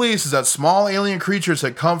told to the police is that small alien creatures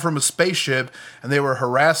had come from a spaceship and they were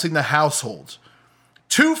harassing the household.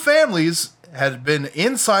 2 families had been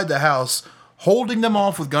inside the house holding them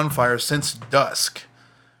off with gunfire since dusk.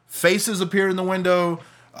 Faces appeared in the window.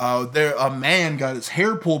 A man got his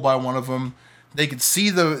hair pulled by one of them. They could see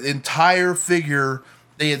the entire figure.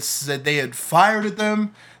 They had said they had fired at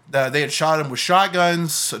them. They had shot him with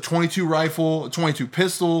shotguns, a .22 rifle, a .22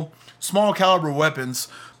 pistol, small caliber weapons,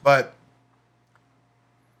 but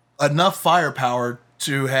enough firepower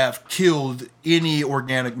to have killed any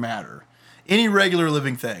organic matter, any regular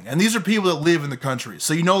living thing. And these are people that live in the country,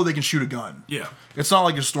 so you know they can shoot a gun. Yeah. It's not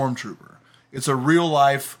like a stormtrooper. It's a real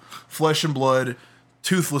life, flesh and blood,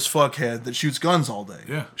 toothless fuckhead that shoots guns all day.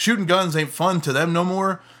 Yeah. Shooting guns ain't fun to them no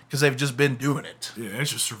more, because they've just been doing it. Yeah,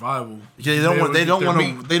 it's just survival. Yeah, they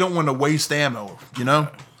don't want to waste ammo, you know.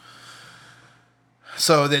 Yeah.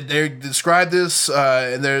 So they describe this,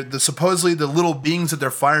 and they're supposedly the little beings that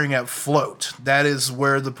they're firing at float. That is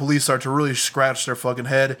where the police start to really scratch their fucking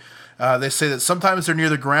head. They say that sometimes they're near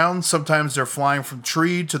the ground, sometimes they're flying from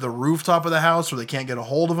tree to the rooftop of the house where they can't get a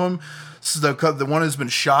hold of them. This is the one has been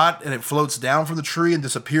shot and it floats down from the tree and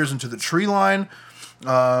disappears into the tree line.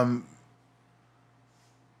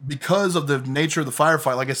 Because of the nature of the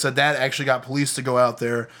firefight, like I said, that actually got police to go out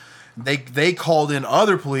there. They called in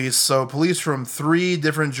other police, so police from 3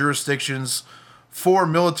 different jurisdictions, 4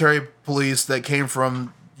 military police that came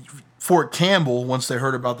from Fort Campbell once they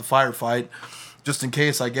heard about the firefight, just in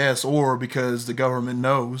case, I guess, or because the government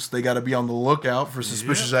knows they got to be on the lookout for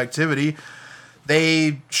suspicious activity.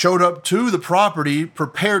 They showed up to the property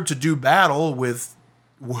prepared to do battle with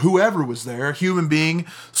whoever was there, human being,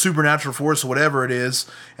 supernatural force, whatever it is.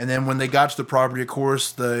 And then when they got to the property, of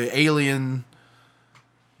course, the alien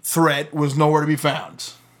threat was nowhere to be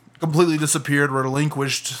found. Completely disappeared,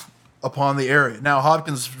 relinquished upon the area. Now,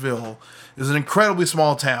 Hopkinsville is an incredibly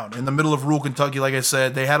small town in the middle of rural Kentucky. Like I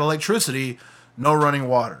said, they had electricity, no running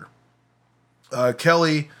water.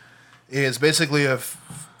 Kelly is basically a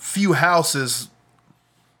few houses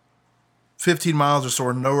 15 miles or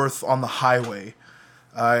so north on the highway.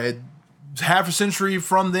 Half a century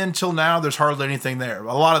from then till now, there's hardly anything there.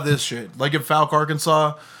 A lot of this shit, like in Falk,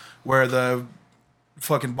 Arkansas, where the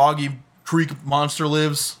fucking Boggy Creek monster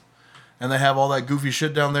lives, and they have all that goofy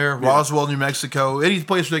shit down there. Yeah. Roswell, New Mexico, any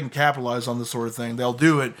place where they can capitalize on this sort of thing, they'll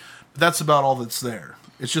do it. But that's about all that's there.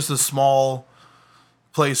 It's just a small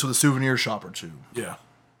place with a souvenir shop or two. Yeah.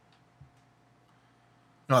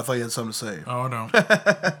 No, I thought you had something to say. Oh, no.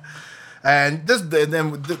 And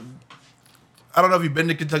I don't know if you've been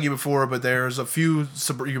to Kentucky before, but there's a few,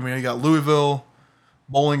 you got Louisville,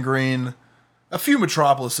 Bowling Green, a few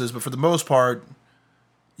metropolises, but for the most part,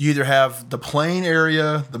 you either have the plain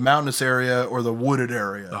area, the mountainous area, or the wooded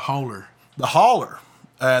area. The holler. The holler.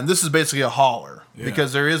 And this is basically a holler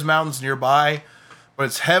because there is mountains nearby, but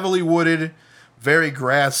it's heavily wooded, very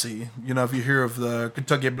grassy. You know, if you hear of the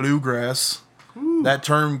Kentucky bluegrass, that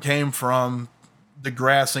term came from the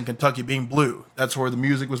grass in Kentucky being blue. That's where the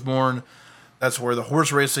music was born. That's where the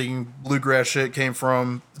horse racing bluegrass shit came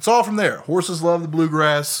from. It's all from there. Horses love the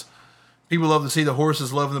bluegrass. People love to see the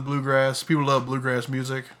horses loving the bluegrass. People love bluegrass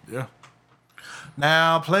music. Yeah.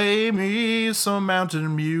 Now play me some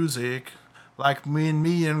mountain music like when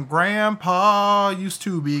me and Grandpa used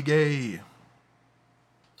to be gay.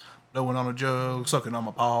 Blowing on a jug, sucking on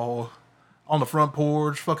my paw. On the front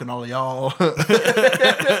porch, fucking all of y'all. Boom,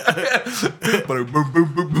 boom,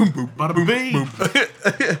 boom, boom, boom, boom, bada bing.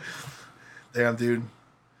 Damn, dude.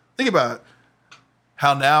 Think about it.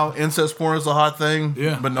 How now incest porn is a hot thing,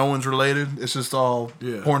 but no one's related. It's just all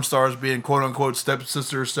porn stars being quote unquote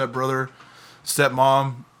stepsister, stepbrother,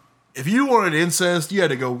 stepmom. If you wanted incest, you got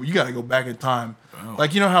to go back in time. Oh.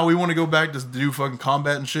 Like, you know how we want to go back to do fucking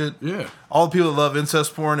combat and shit? Yeah. All the people that love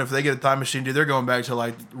incest porn, if they get a time machine, dude, they're going back to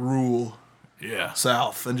like rural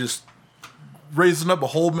South and just raising up a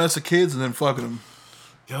whole mess of kids and then fucking them.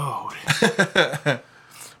 God.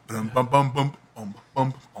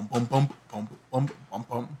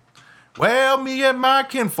 Well, me and my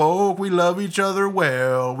kinfolk, we love each other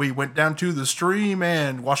well. We went down to the stream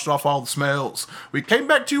and washed off all the smells. We came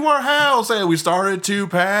back to our house and we started to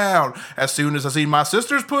pound. As soon as I seen my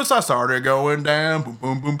sister's puss, I started going down. Boom,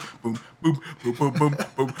 boom, boom, boom, boom, boom, boom, boom,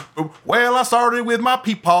 boom, boom. Well, I started with my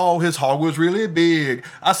peepaw. His hog was really big.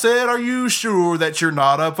 I said, "Are you sure that you're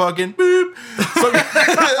not a fucking boop?"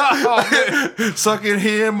 Sucking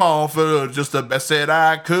him off just the best that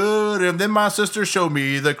I could. And then my sister showed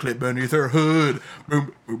me the clip beneath her hood.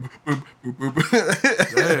 Boom, boom, boom, boom, boom, boom.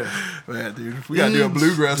 Man, dude, we gotta do a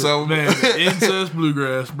bluegrass album. Man, incest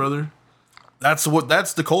bluegrass, brother. That's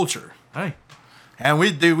the culture. Hey. And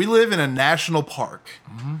we live in a national park.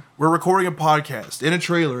 Mm-hmm. We're recording a podcast in a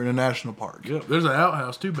trailer in a national park. Yep, there's an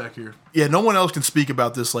outhouse too back here. Yeah, no one else can speak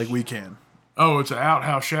about this like we can. Oh, it's an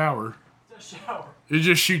outhouse shower. It's a shower. It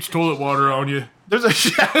just shoots toilet water on you. There's a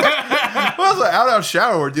shower. What's an outhouse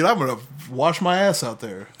shower, dude? I'm gonna wash my ass out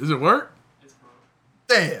there. Does it work? It's broke.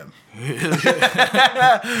 Damn. You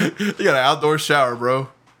got an outdoor shower, bro.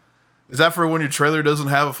 Is that for when your trailer doesn't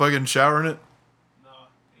have a fucking shower in it?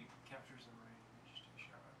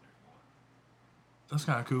 That's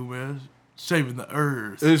kind of cool, man. Saving the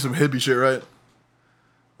earth. It is some hippie shit, right?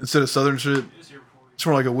 Instead of southern shit. It's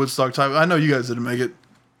more like a Woodstock type. I know you guys didn't make it.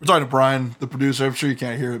 We're talking to Brian, the producer. I'm sure you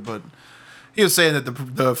can't hear it, but he was saying that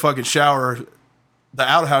the fucking shower, the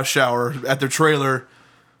outhouse shower at their trailer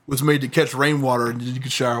was made to catch rainwater and you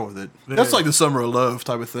could shower with it. Yeah. That's like the summer of love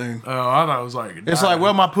type of thing. Oh, I thought it was like it's like,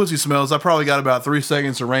 well, my pussy smells. I probably got about 3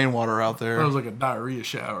 seconds of rainwater out there. It was like a diarrhea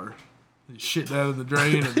shower. Shit down in the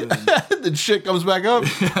drain and then the shit comes back up.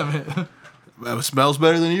 Yeah, man. It smells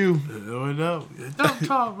better than you. No, don't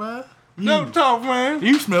talk, man. Don't talk, man.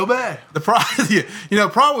 You smell bad. The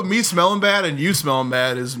problem with me smelling bad and you smelling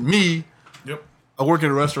bad is me. Yep. I work in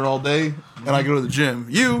a restaurant all day and I go to the gym.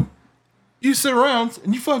 You sit around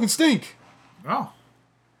and you fucking stink. Oh.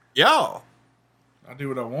 Y'all. I do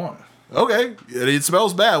what I want. Okay. It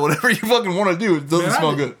smells bad. Whatever you fucking want to do, it doesn't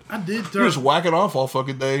smell good. I did. You just whack it off all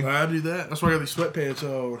fucking day. I do that. That's why I got these sweatpants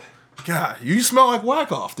on. God, you smell like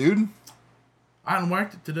whack off, dude. I hadn't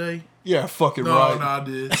whacked it today. Yeah, fucking right. No, I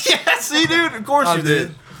did. Yeah, see, dude? Of course you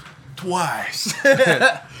did. Twice.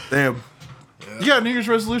 Damn. Yeah. You got a New Year's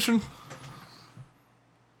resolution?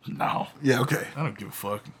 No. Yeah, okay. I don't give a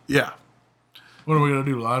fuck. Yeah. What am I going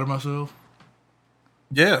to do, lie to myself?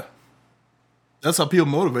 Yeah. That's how people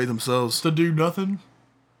motivate themselves. To do nothing?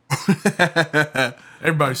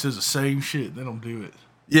 Everybody says the same shit. They don't do it.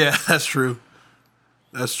 Yeah, that's true.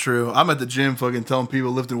 That's true. I'm at the gym fucking telling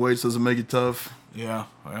people lifting weights doesn't make it tough. Yeah,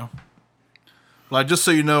 well. Like, just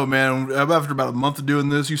so you know, man, after about a month of doing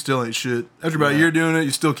this, you still ain't shit. After about a year doing it, you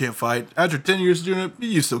still can't fight. After 10 years doing it,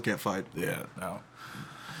 you still can't fight. Yeah, no.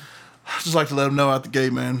 I just like to let them know out the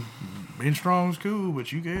gate, man. Being strong is cool,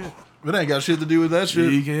 but you can't. It ain't got shit to do with that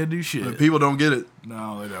shit. You can't do shit. But people don't get it.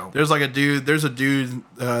 No, they don't. There's a dude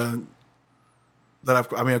that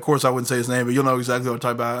of course I wouldn't say his name, but you'll know exactly what I'm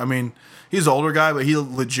talking about. I mean, he's an older guy, but he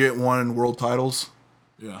legit won world titles.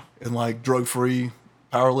 Yeah. In like drug-free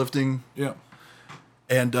powerlifting. Yeah.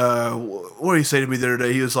 And what did he say to me the other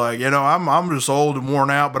day? He was like, I'm just old and worn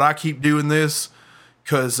out, but I keep doing this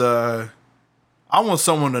because I want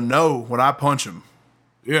someone to know when I punch him.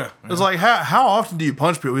 Yeah. It's like, how often do you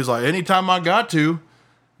punch people? He's like, anytime I got to.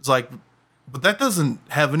 It's like, but that doesn't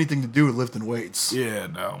have anything to do with lifting weights. Yeah,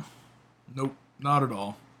 no. Nope, not at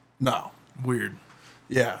all. No. Weird.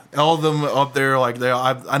 Yeah. All of them up there, like,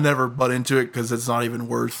 I never butt into it because it's not even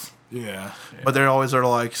worth. Yeah. But they always are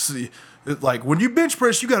like, see, like, when you bench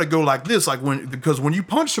press, you got to go like this, because when you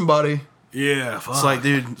punch somebody, yeah, fuck. It's like,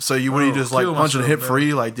 dude, so you what, you just like punch and hit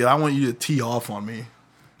free? Like, dude, I want you to tee off on me.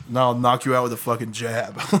 And I'll knock you out with a fucking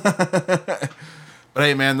jab. But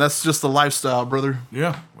hey, man, that's just the lifestyle, brother.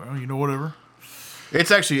 Yeah, well, whatever.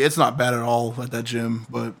 It's not bad at all at that gym,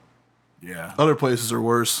 but yeah, other places are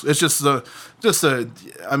worse. It's just something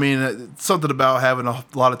about having a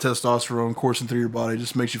lot of testosterone coursing through your body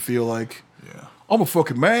just makes you feel like, yeah, I'm a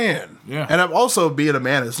fucking man. Yeah. And I'm also being a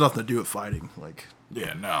man has nothing to do with fighting. Like,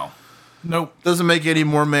 yeah, no. Nope. Doesn't make you any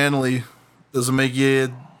more manly. Doesn't make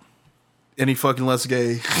you any fucking less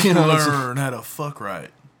gay. Learn how to fuck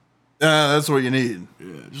right. That's what you need.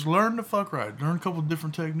 Yeah, just learn to fuck right. Learn a couple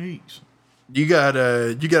different techniques. You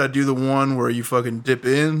gotta do the one where you fucking dip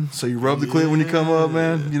in, so you rub the clit when you come up,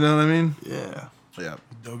 man. You know what I mean? Yeah. Yeah.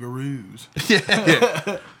 Dungaroos.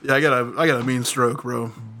 Yeah. Yeah, I got a mean stroke,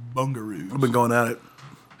 bro. Bungaroos. I've been going at it.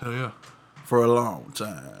 Hell yeah. For a long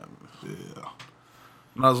time. Yeah.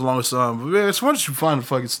 Not as long as some. But it's once you find a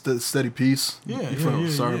fucking steady piece. Yeah.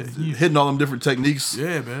 Hitting all them different techniques.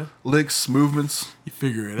 Yeah, man. Licks, movements. You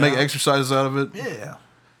figure it out. Make exercises out of it. Yeah.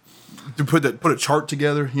 To put a chart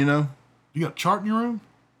together, You got a chart in your room?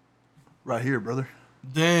 Right here, brother.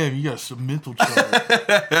 Damn, you got some mental chart.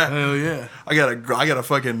 Hell yeah. I got a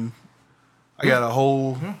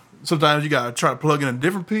whole. Yeah. Sometimes you gotta try to plug in a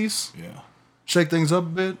different piece. Yeah. Shake things up a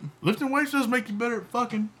bit. Lifting weights does make you better at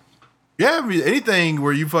fucking. Yeah, I mean, anything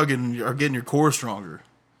where you fucking are getting your core stronger.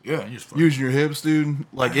 Yeah, you just fucking. Using your hips, dude.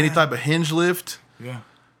 Like any type of hinge lift. Yeah.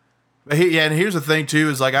 But and here's the thing too,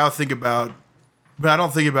 is like I don't think about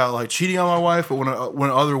like cheating on my wife, but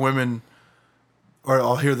when other women, or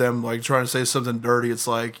I'll hear them like trying to say something dirty, it's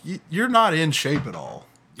like you're not in shape at all.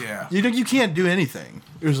 Yeah. You can't do anything.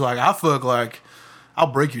 It was like I'll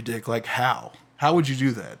break your dick. Like how? How would you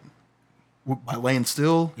do that? By laying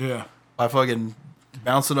still? Yeah. By fucking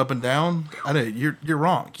bouncing up and down? You're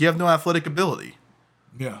wrong. You have no athletic ability.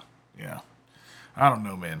 Yeah. Yeah. I don't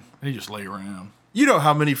know, man. They just lay around. You know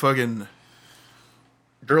how many fucking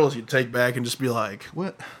girls you take back and just be like,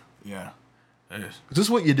 what? Yeah. Is this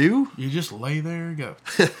what you do? You just lay there and go.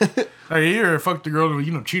 Hey, you ever fucked the girl with,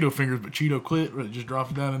 Cheeto fingers, but Cheeto clit, where it just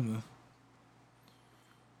drops down in the...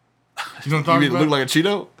 You know what I'm talking about? Look like a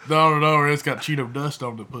Cheeto? No, it's got Cheeto dust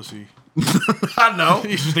on the pussy. I know.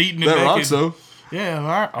 He's just eating it that naked. rocks, though. Yeah,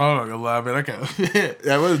 I'm not gonna lie, man. I can't. Yeah,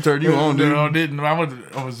 I would have turned you on, dude. No, I didn't. I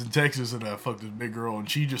was in Texas and I fucked this big girl, and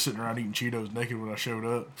she just sitting around eating Cheetos naked when I showed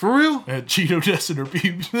up. For real? I had Cheeto dust in her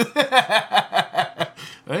pubes. Hey,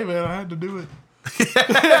 man, I had to do it.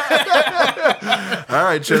 All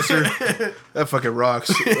right, Chester. That fucking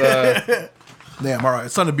rocks. Damn, all right.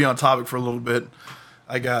 It's time to be on topic for a little bit.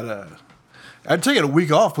 I'd take it a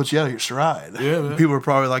week off, put you out of your stride. Yeah, man. People are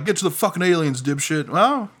probably like, get to the fucking aliens, dipshit.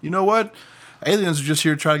 Well, you know what? Aliens are just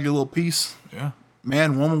here trying to get a little piece. Yeah.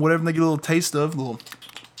 Man, woman, whatever they get a little taste of.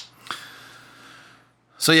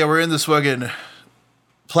 So, yeah, we're in this fucking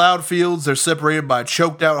plowed fields. They're separated by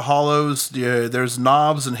choked out hollows. Yeah, there's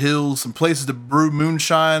knobs and hills and places to brew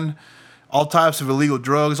moonshine. All types of illegal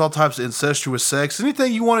drugs, all types of incestuous sex.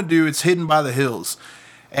 Anything you want to do, it's hidden by the hills.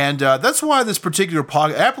 And that's why this particular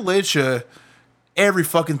pocket, Appalachia, every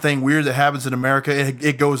fucking thing weird that happens in America,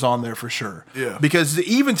 it goes on there for sure. Yeah. Because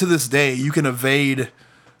even to this day, you can evade.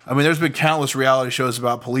 I mean, there's been countless reality shows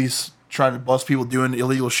about police trying to bust people doing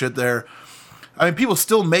illegal shit there. I mean, people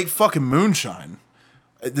still make fucking moonshine.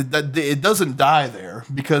 It doesn't die there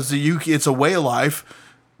because it's a way of life,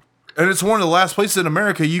 and it's one of the last places in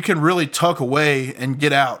America you can really tuck away and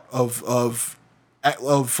get out of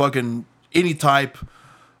fucking any type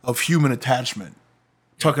of human attachment.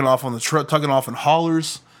 Tucking off on the tucking off in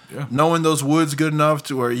hollers, knowing those woods good enough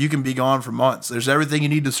to where you can be gone for months. There's everything you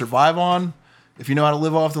need to survive on. If you know how to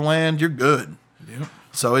live off the land, you're good. Yep.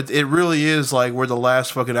 So it really is like where the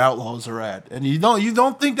last fucking outlaws are at, and you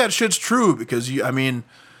don't think that shit's true because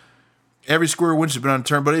every square inch has been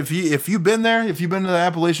unturned. But if you've been there, if you've been to the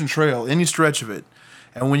Appalachian Trail, any stretch of it,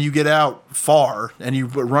 and when you get out far and you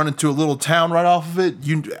run into a little town right off of it,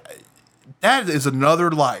 that is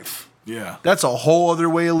another life. Yeah, that's a whole other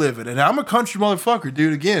way of living. And I'm a country motherfucker,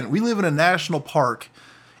 dude. Again, we live in a national park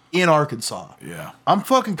in Arkansas. Yeah, I'm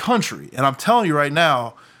fucking country, and I'm telling you right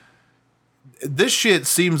now. This shit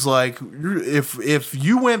seems like if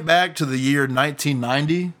you went back to the year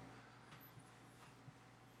 1990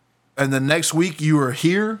 and the next week you were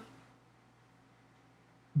here,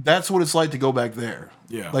 that's what it's like to go back there.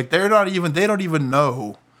 Yeah. Like they don't even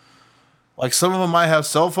know. Like some of them might have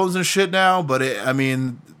cell phones and shit now, but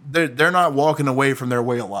they're not walking away from their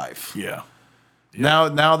way of life. Yeah.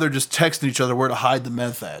 Now they're just texting each other where to hide the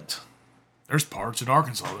meth at. There's parts in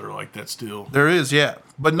Arkansas that are like that still. There is, yeah.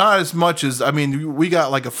 But not as much as, we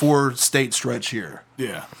got like a 4-state stretch here.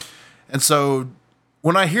 Yeah. And so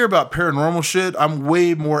when I hear about paranormal shit, I'm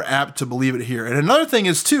way more apt to believe it here. And another thing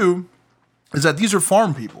is that these are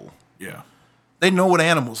farm people. Yeah. They know what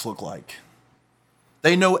animals look like.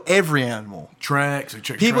 They know every animal. Tracks, they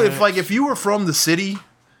check people, tracks. If you were from the city,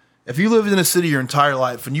 if you lived in a city your entire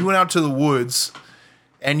life and you went out to the woods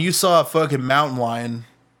and you saw a fucking mountain lion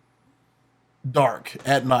dark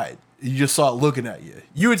at night, you just saw it looking at you,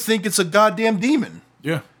 you would think it's a goddamn demon.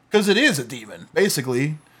 Yeah. Because it is a demon,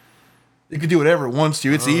 basically. It could do whatever it wants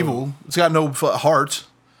to. It's evil. It's got no heart.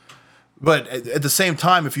 But at the same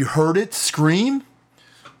time, if you heard it scream,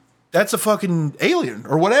 that's a fucking alien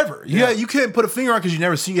or whatever. Yeah, you can't put a finger on it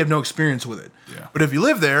because you have no experience with it. Yeah. But if you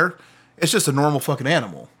live there, it's just a normal fucking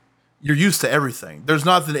animal. You're used to everything. There's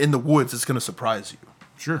nothing in the woods that's going to surprise you.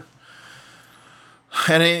 Sure.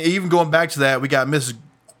 And even going back to that, we got Miss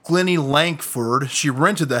Glennie Langford. She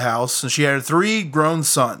rented the house, and she had 3 grown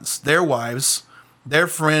sons, their wives, their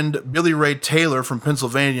friend Billy Ray Taylor from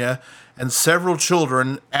Pennsylvania, and several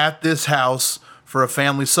children at this house for a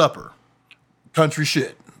family supper. Country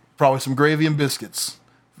shit. Probably some gravy and biscuits.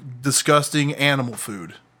 Disgusting animal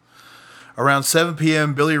food. Around 7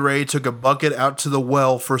 p.m., Billy Ray took a bucket out to the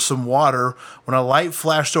well for some water when a light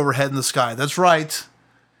flashed overhead in the sky. That's right.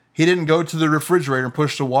 He didn't go to the refrigerator and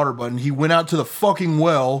push the water button. He went out to the fucking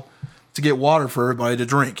well to get water for everybody to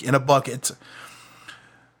drink in a bucket.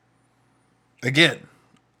 Again,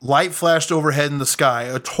 light flashed overhead in the sky.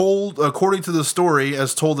 According to the story,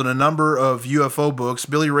 as told in a number of UFO books,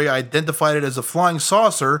 Billy Ray identified it as a flying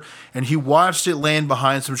saucer, and he watched it land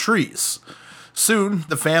behind some trees. Soon,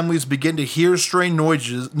 the families begin to hear strange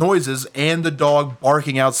noises and the dog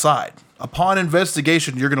barking outside. Upon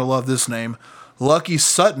investigation, you're going to love this name, Lucky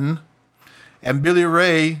Sutton and Billy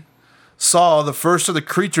Ray saw the first of the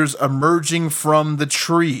creatures emerging from the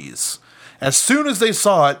trees. As soon as they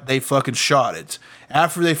saw it, they fucking shot it.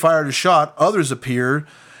 After they fired a shot, others appeared,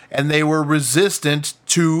 and they were resistant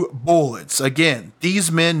to bullets. Again,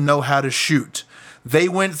 these men know how to shoot. They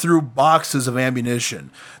went through boxes of ammunition.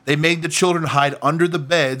 They made the children hide under the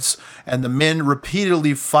beds, and the men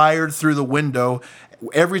repeatedly fired through the window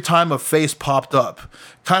every time a face popped up.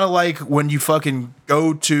 Kind of like when you fucking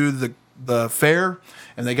go to the fair,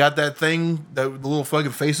 and they got that thing, that the little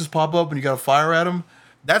fucking faces pop up, and you got to fire at them.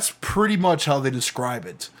 That's pretty much how they describe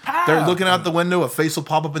it. They're looking out the window, a face will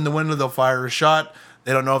pop up in the window, they'll fire a shot.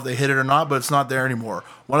 They don't know if they hit it or not, but it's not there anymore.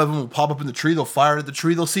 One of them will pop up in the tree, they'll fire at the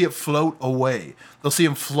tree, they'll see it float away. They'll see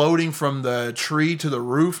him floating from the tree to the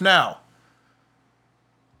roof. Now,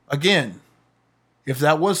 again, if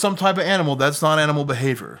that was some type of animal, that's not animal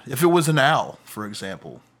behavior. If it was an owl, for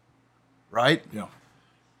example, right? Yeah.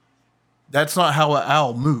 That's not how an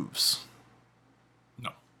owl moves.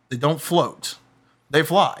 No. They don't float. They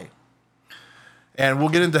fly. And we'll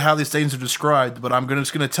get into how these things are described, but I'm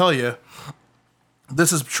just going to tell you,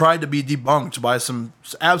 this has tried to be debunked by some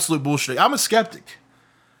absolute bullshit. I'm a skeptic.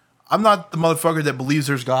 I'm not the motherfucker that believes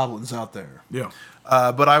there's goblins out there. Yeah.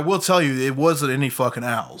 But I will tell you, it wasn't any fucking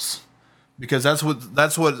owls. Because that's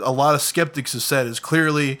what a lot of skeptics have said, is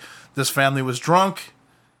clearly this family was drunk,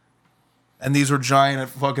 and these were giant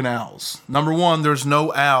fucking owls. Number one, there's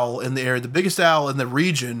no owl in the area. The biggest owl in the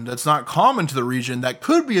region that's not common to the region, that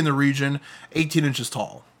could be in the region, 18 inches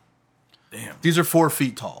tall. Damn. These are 4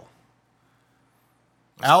 feet tall.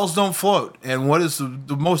 Owls don't float. And what is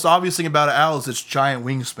the most obvious thing about an owl is its giant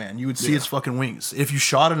wingspan. You would see its fucking wings. If you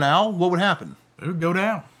shot an owl, what would happen? It would go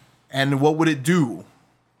down. And what would it do?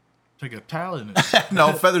 Take a towel in it.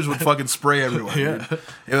 No, feathers would fucking spray everywhere. Dude.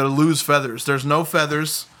 It would lose feathers. There's no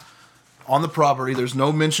feathers on the property. There's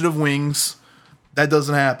no mention of wings. That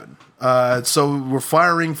doesn't happen. So we're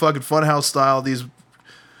firing fucking Funhouse style these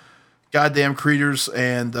goddamn creatures,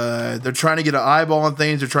 and they're trying to get an eyeball on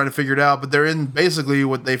things. They're trying to figure it out, but they're in basically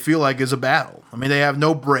what they feel like is a battle. I mean, they have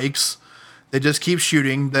no breaks. They just keep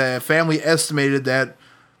shooting. The family estimated that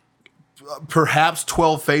perhaps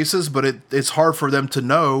 12 faces, but it's hard for them to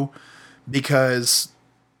know because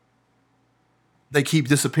they keep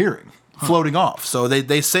disappearing, floating off. So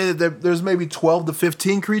they say that there's maybe 12 to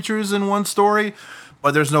 15 creatures in one story,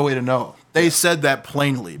 but there's no way to know. They said that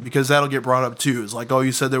plainly because that'll get brought up too. It's like, oh,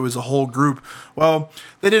 you said there was a whole group. Well,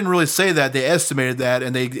 they didn't really say that. They estimated that,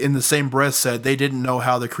 and they, in the same breath, said they didn't know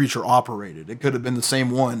how the creature operated. It could have been the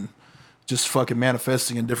same one, just fucking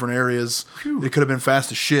manifesting in different areas. Whew. It could have been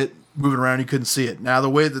fast as shit, moving around. You couldn't see it. Now, the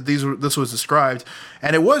way that this was described,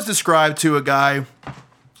 and it was described to a guy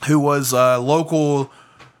who was a local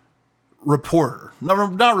reporter.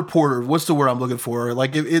 Not reporter. What's the word I'm looking for?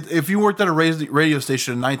 Like if you worked at a radio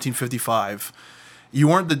station in 1955, you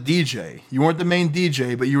weren't the DJ. You weren't the main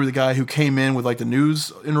DJ, but you were the guy who came in with like the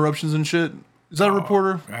news interruptions and shit. Is that a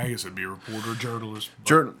reporter? I guess it'd be a reporter, journalist.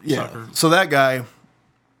 Yeah. Sucker. So that guy,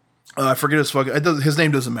 I forget his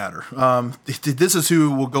name doesn't matter. This is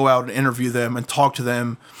who will go out and interview them and talk to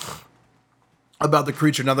them about the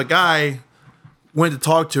creature. Now the guy went to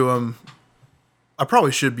talk to him. I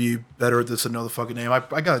probably should be better at this than know the fucking name. I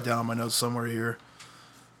got it down on my notes somewhere here.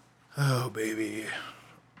 Oh, baby.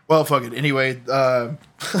 Well, fuck it. Anyway, I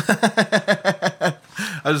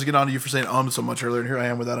just get on to you for saying so much earlier, and here I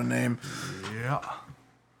am without a name. Yeah.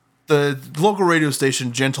 The local radio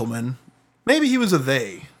station gentleman, maybe he was a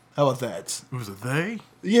they. How about that? It was a they?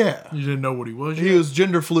 Yeah. You didn't know what he was yet? He was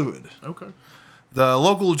gender fluid. Okay. The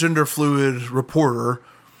local gender fluid reporter,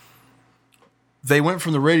 they went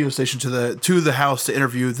from the radio station to the house to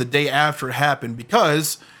interview the day after it happened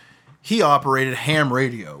because he operated ham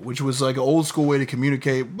radio, which was like an old school way to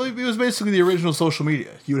communicate. It was basically the original social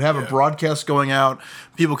media. You would have a broadcast going out.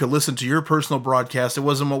 People could listen to your personal broadcast. It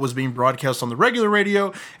wasn't what was being broadcast on the regular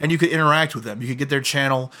radio, and you could interact with them. You could get their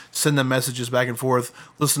channel, send them messages back and forth,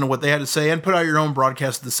 listen to what they had to say, and put out your own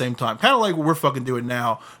broadcast at the same time. Kind of like what we're fucking doing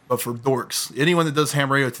now, but for dorks. Anyone that does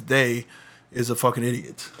ham radio today is a fucking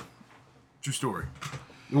idiot. True story.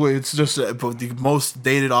 It's just the most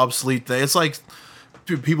dated, obsolete thing. It's like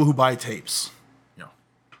people who buy tapes. Yeah.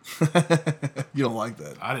 You don't like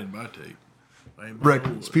that. I didn't buy tape.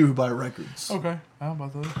 Records. People who buy records. Okay. How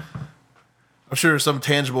about that? I'm sure there's some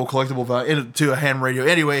tangible, collectible value to a ham radio.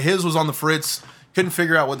 Anyway, his was on the fritz. Couldn't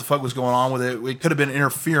figure out what the fuck was going on with it. It could have been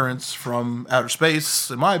interference from outer space,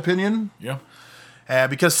 in my opinion. Yeah.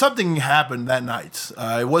 Because something happened that night.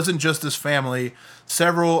 It wasn't just this family.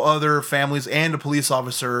 Several other families and a police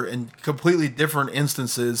officer in completely different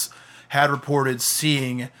instances had reported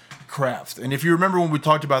seeing craft. And if you remember when we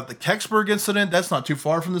talked about the Kecksburg incident, that's not too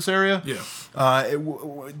far from this area. Yeah.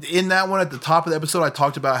 In that one, at the top of the episode, I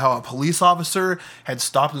talked about how a police officer had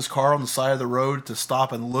stopped his car on the side of the road to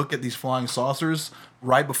stop and look at these flying saucers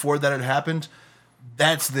right before that had happened.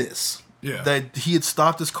 That's this. Yeah. That he had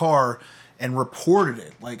stopped his car and reported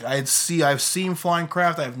it. Like I've seen flying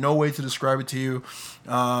craft. I have no way to describe it to you.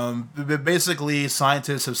 But basically,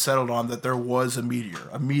 scientists have settled on that there was a meteor.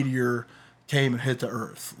 A meteor came and hit the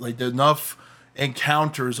Earth. Like enough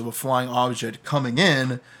encounters of a flying object coming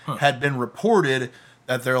in had been reported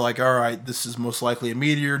that they're like, all right, this is most likely a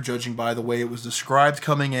meteor, judging by the way it was described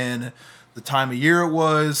coming in, the time of year it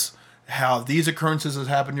was, how these occurrences have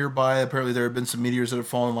happened nearby. Apparently there have been some meteors that have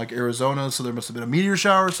fallen like Arizona, so there must have been a meteor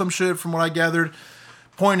shower or some shit from what I gathered.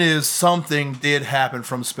 Point is, something did happen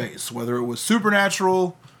from space, whether it was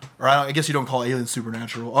supernatural, or I guess you don't call aliens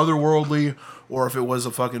supernatural, otherworldly, or if it was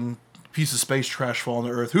a fucking piece of space trash falling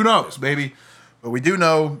to Earth. Who knows, baby? But we do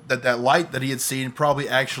know that that light that he had seen probably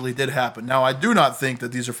actually did happen. Now, I do not think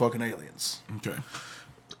that these are fucking aliens. Okay.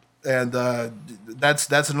 And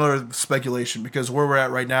that's another speculation, because where we're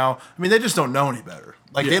at right now, I mean, they just don't know any better.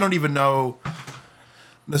 Like, they don't even know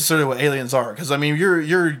necessarily what aliens are. Because, I mean,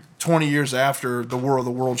 you're 20 years after the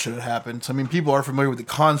world shit had happened. I mean, people are familiar with the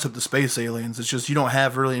concept of space aliens. It's just you don't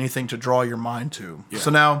have really anything to draw your mind to. Yeah.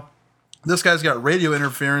 So now, this guy's got radio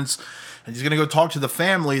interference, and he's going to go talk to the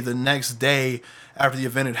family the next day after the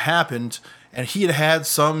event had happened, and he had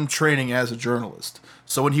some training as a journalist.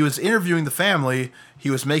 So when he was interviewing the family,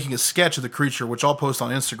 he was making a sketch of the creature, which I'll post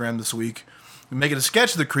on Instagram this week. Making a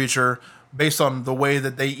sketch of the creature based on the way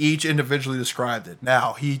that they each individually described it.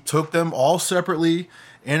 Now, he took them all separately,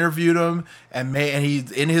 interviewed them, and he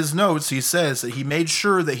in his notes he says that he made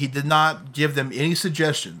sure that he did not give them any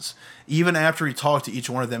suggestions. Even after he talked to each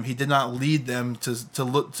one of them, he did not lead them to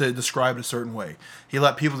describe it a certain way. He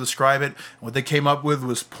let people describe it. What they came up with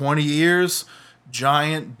was pointy ears,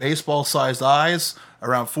 giant baseball-sized eyes,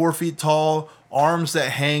 around 4 feet tall, arms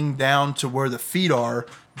that hang down to where the feet are,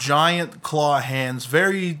 giant claw hands,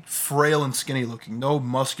 very frail and skinny looking, no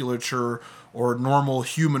musculature or normal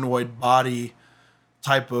humanoid body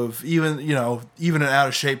type of, even an out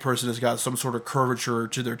of shape person has got some sort of curvature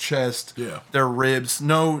to their chest, their ribs,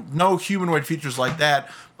 no humanoid features like that,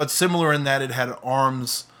 but similar in that it had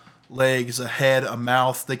arms, legs, a head, a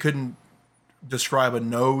mouth. They couldn't describe a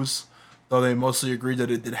nose, though they mostly agreed that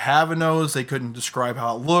it did have a nose. They couldn't describe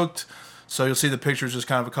how it looked. So you'll see the pictures, just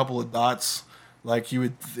kind of a couple of dots, like you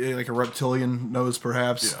would, like a reptilian nose,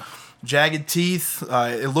 perhaps. Yeah. Jagged teeth.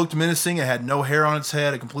 It looked menacing. It had no hair on its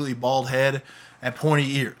head, a completely bald head, and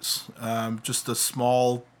pointy ears. Just a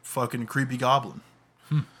small, fucking creepy goblin.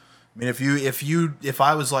 I mean, if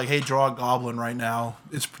I was like, hey, draw a goblin right now,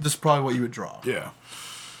 this is probably what you would draw. Yeah.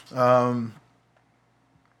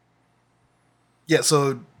 Yeah.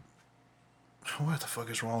 So, what the fuck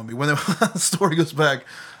is wrong with me? When the story goes back,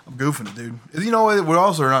 I'm goofing it, dude. You know what? We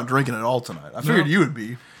also are not drinking at all tonight. I figured you would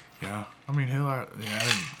be. Yeah. I mean, hell, I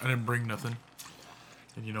didn't bring nothing.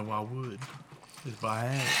 And you know I would. If I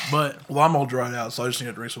had it. But, well, I'm all dried out, so I just need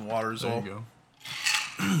to drink some water. There you go.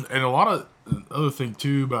 And a lot of other thing,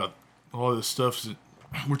 too, about all this stuff is that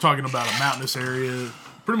we're talking about a mountainous area,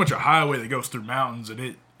 pretty much a highway that goes through mountains,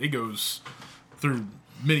 and it goes through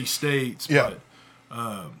many states. Yeah.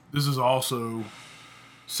 But this is also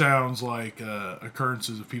sounds like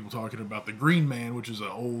occurrences of people talking about the Green Man, which is an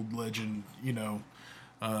old legend,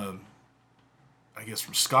 I guess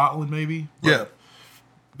from Scotland, maybe. But yeah.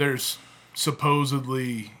 There's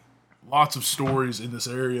supposedly lots of stories in this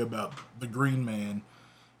area about the Green Man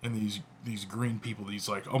and these green people, these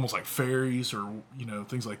like almost like fairies or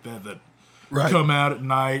things like that come out at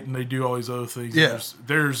night and they do all these other things. Yeah,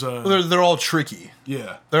 they're all tricky.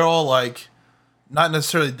 Yeah, they're all like not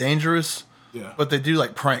necessarily dangerous. Yeah, but they do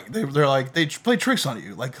like prank. They're like they play tricks on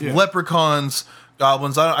you, like leprechauns,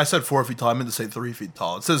 goblins. I said 4 feet tall. I meant to say 3 feet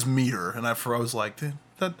tall. It says meter, and I was like,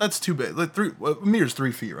 that's too big. Like a meter's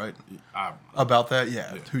 3 feet, right? About that,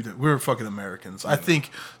 yeah. We're fucking Americans. Yeah. I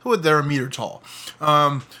think they're a meter tall.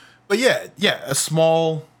 But yeah, a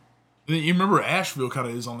small. You remember Asheville kind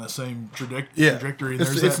of is on that same trajectory. And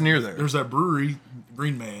it's near there. There's that brewery,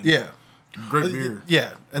 Green Man. Yeah, great beer.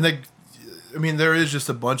 Yeah, and there is just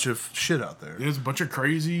a bunch of shit out there. There's a bunch of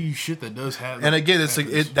crazy shit that does happen. And again, it's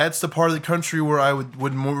that's the part of the country where I would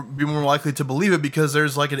be more likely to believe it because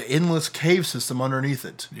there's like an endless cave system underneath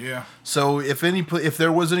it. Yeah. So if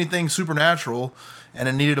there was anything supernatural and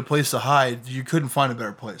it needed a place to hide, you couldn't find a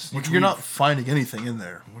better place. You're not finding anything in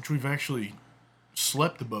there. Which we've actually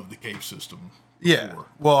slept above the cave system. Yeah. Before.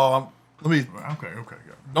 Well, Okay.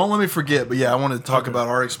 Don't let me forget, but yeah, I want to talk about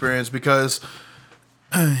our experience because.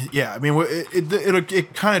 Yeah, I mean,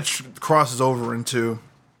 it kind of crosses over into,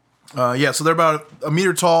 so they're about a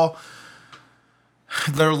meter tall.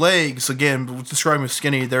 Their legs, again, describing as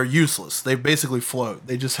skinny, they're useless. They basically float.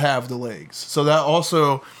 They just have the legs. So that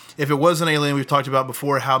also, if it was an alien, we've talked about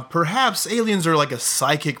before, how perhaps aliens are like a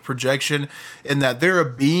psychic projection in that they're a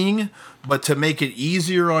being, but to make it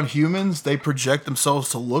easier on humans, they project themselves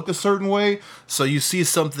to look a certain way. So you see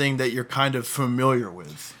something that you're kind of familiar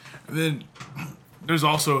with. And then there's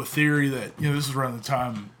also a theory that, this is around the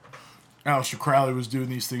time Aleister Crowley was doing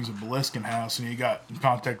these things at Boleskine House, and he got in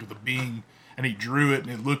contact with a being, and he drew it,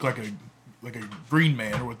 and it looked like a green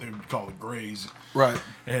man, or what they would call the Greys. Right.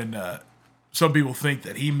 And some people think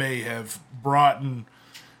that he may have brought in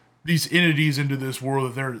these entities into this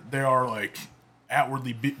world, that they are like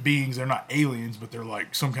outwardly beings. They're not aliens, but they're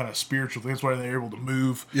like some kind of spiritual thing. That's why they're able to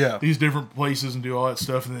move these different places and do all that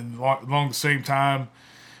stuff. And then along the same time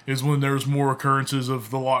is when there's more occurrences of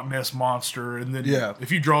the Loch Ness Monster. And then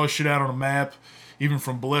if you draw this shit out on a map, even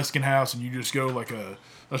from Boleskine House, and you just go like a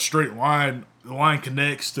straight line, the line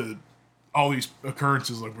connects to all these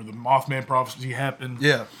occurrences, like where the Mothman prophecy happened.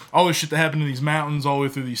 Yeah. All this shit that happened in these mountains all the way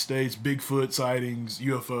through these states, Bigfoot sightings,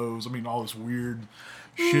 UFOs, I mean, all this weird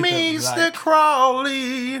shit. Mr.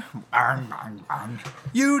 Crowley,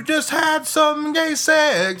 you just had some gay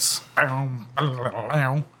sex.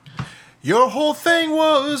 Your whole thing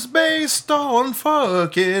was based on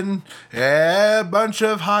fucking a bunch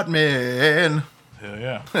of hot men. Hell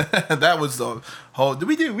yeah. That was the whole...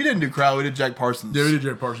 We didn't do Crowley, we did Jack Parsons. Yeah, we did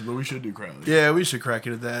Jack Parsons, but we should do Crowley. Yeah, we should crack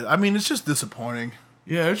into that. I mean, it's just disappointing.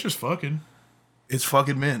 Yeah, it's just fucking. It's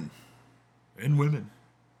fucking men. And women.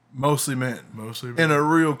 Mostly men. In a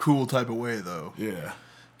real cool type of way, though. Yeah.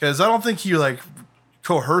 Because I don't think he, like,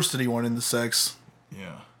 coerced anyone into sex.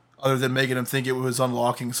 Yeah. Other than making him think it was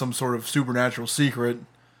unlocking some sort of supernatural secret.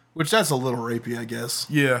 Which, that's a little rapey, I guess.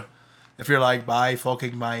 Yeah. If you're like, by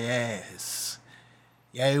fucking my ass,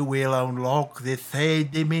 you will unlock the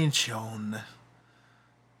third dimension.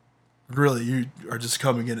 Really, you are just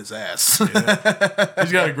coming in his ass. Yeah.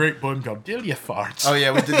 He's got a great pun called Delia Farts. Oh,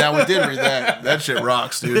 yeah, we did read that. That shit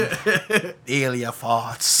rocks, dude. Delia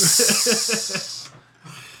Farts.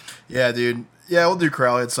 Yeah, dude. Yeah, we'll do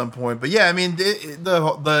Crowley at some point. But yeah, I mean,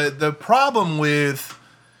 the problem with...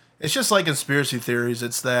 It's just like conspiracy theories.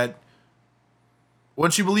 It's that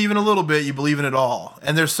once you believe in a little bit, you believe in it all.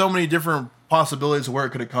 And there's so many different possibilities of where it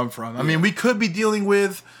could have come from. I mean, we could be dealing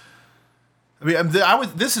with...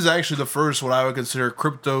 this is actually the first what I would consider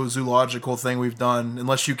cryptozoological thing we've done,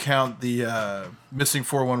 unless you count the Missing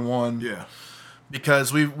 411. Yeah.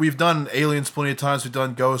 Because we've done aliens plenty of times, we've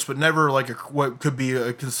done ghosts, but never like what could be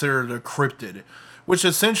considered a cryptid. Which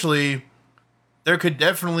essentially, there could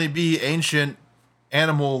definitely be ancient,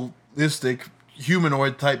 animalistic,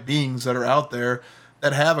 humanoid type beings that are out there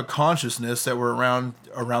that have a consciousness that were around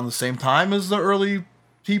the same time as the early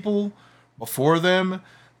people before them,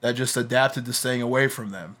 that just adapted to staying away from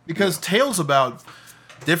them. Because tales about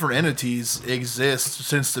different entities exist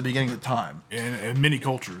since the beginning of time. And many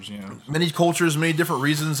cultures, Many cultures, many different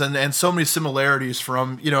reasons, and so many similarities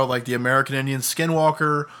from, like the American Indian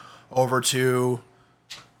skinwalker over to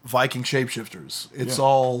Viking shapeshifters.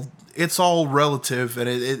 It's all relative, and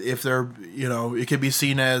if they're, it could be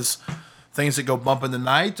seen as things that go bump in the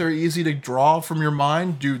night are easy to draw from your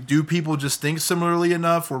mind. Do people just think similarly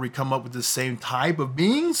enough where we come up with the same type of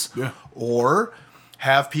beings? Yeah. Or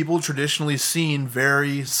have people traditionally seen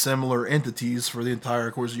very similar entities for the entire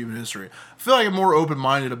course of human history? I feel like I'm more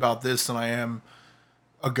open-minded about this than I am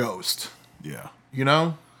a ghost. Yeah.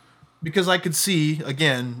 Because I could see,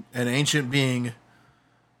 again, an ancient being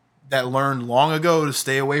that learned long ago to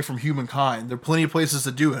stay away from humankind. There are plenty of places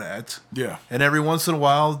to do it at. Yeah. And every once in a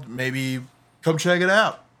while, maybe come check it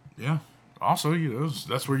out. Yeah. Also,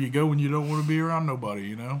 that's where you go when you don't want to be around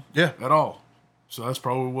nobody, Yeah. At all. So that's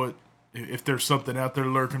probably what, if there's something out there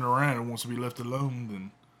lurking around and wants to be left alone,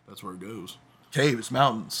 then that's where it goes. Caves,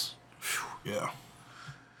 mountains. Yeah.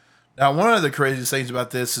 Now, one of the craziest things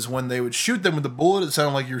about this is when they would shoot them with a bullet, it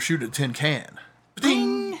sounded like you were shooting a tin can.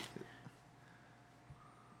 Ding!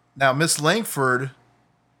 Now, Miss Langford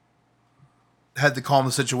had to calm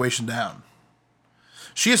the situation down.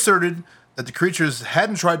 She asserted that the creatures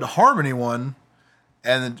hadn't tried to harm anyone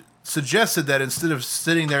and suggested that instead of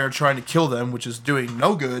sitting there trying to kill them, which is doing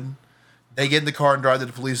no good, they get in the car and drive to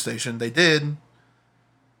the police station. They did.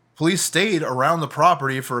 Police stayed around the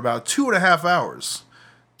property for about 2.5 hours.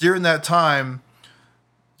 During that time,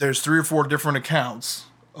 there's 3 or 4 different accounts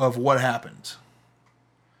of what happened.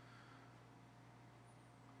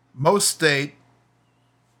 Most state,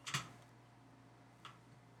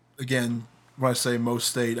 again, when I say most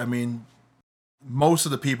state, I mean most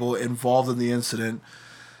of the people involved in the incident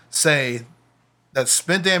say that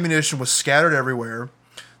spent ammunition was scattered everywhere.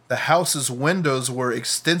 The house's windows were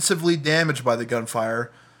extensively damaged by the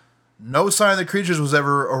gunfire. No sign of the creatures was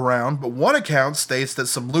ever around, but one account states that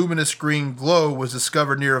some luminous green glow was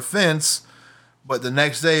discovered near a fence, but the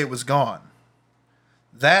next day it was gone.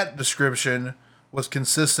 That description was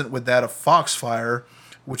consistent with that of foxfire,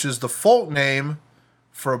 which is the folk name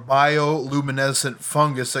for a bioluminescent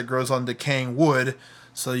fungus that grows on decaying wood,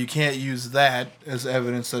 so you can't use that as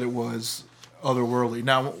evidence that it was otherworldly.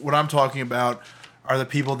 Now, what I'm talking about are the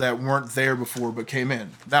people that weren't there before but came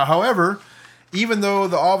in. Now, however, even though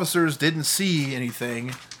the officers didn't see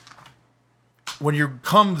anything, when you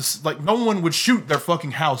come to, like, no one would shoot their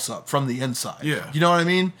fucking house up from the inside. Yeah. You know what I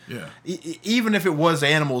mean? Yeah. Even if it was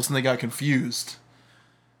animals and they got confused,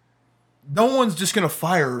 no one's just going to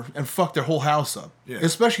fire and fuck their whole house up. Yeah.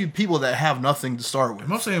 Especially people that have nothing to start with. And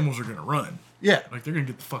most animals are going to run. Yeah. Like, they're going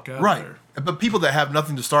to get the fuck out right. of there. But people that have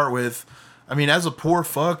nothing to start with, I mean, as a poor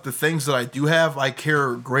fuck, the things that I do have, I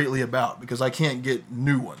care greatly about because I can't get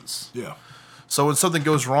new ones. Yeah. So when something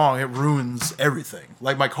goes wrong, it ruins everything.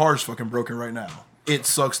 Like my car's fucking broken right now. It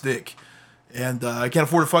sucks dick. And I can't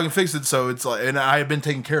afford to fucking fix it, so it's like, and I've been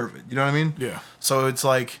taking care of it. You know what I mean? Yeah. So it's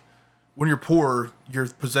like, when you're poor, your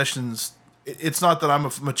possessions, it's not that I'm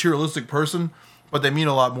a materialistic person, but they mean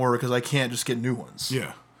a lot more because I can't just get new ones.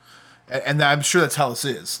 Yeah. And I'm sure that's how this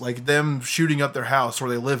is. Like them shooting up their house where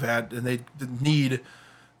they live at, and they need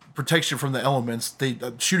protection from the elements. They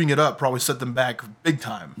shooting it up probably set them back big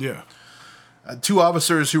time. Yeah. 2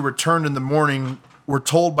 officers who returned in the morning were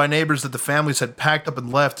told by neighbors that the families had packed up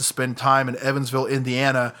and left to spend time in Evansville,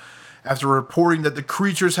 Indiana, after reporting that the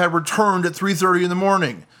creatures had returned at 3:30 in the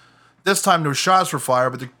morning. This time, no shots were fired,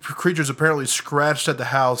 but the creatures apparently scratched at the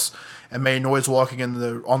house and made noise walking on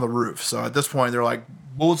the roof. So at this point, they're like,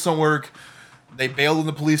 bullets don't work. They bailed when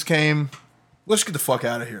the police came. Let's get the fuck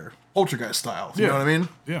out of here. Poltergeist style. You know what I mean?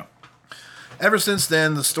 Yeah. Ever since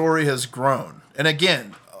then, the story has grown. And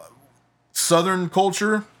again, Southern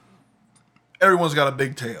culture, everyone's got a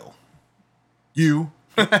big tale. You.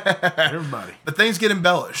 Everybody. But things get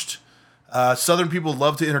embellished. Southern people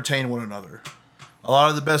love to entertain one another. A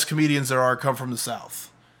lot of the best comedians there are come from the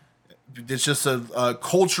South. It's just a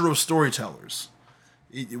culture of storytellers.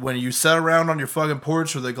 When you sit around on your fucking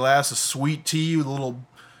porch with a glass of sweet tea with a little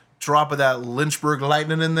drop of that Lynchburg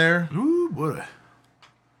lightning in there. Ooh, boy.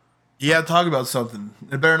 You have to talk about something.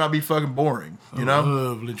 It better not be fucking boring, you know? I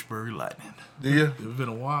love Lynchburg lightning. Do you? It's been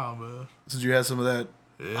a while, man. Since you had some of that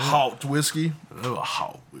hot whiskey? I love a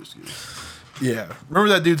hot whiskey. Yeah. Remember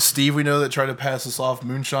that dude Steve we know that tried to pass us off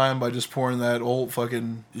moonshine by just pouring that old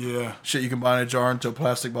fucking shit you can buy in a jar into a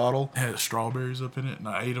plastic bottle? It had strawberries up in it, and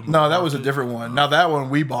I ate them. No, that was a different one. Now that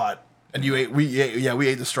one we bought, and we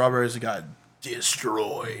ate the strawberries and got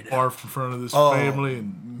destroyed. Barfed in front of this family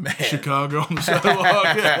in Chicago on the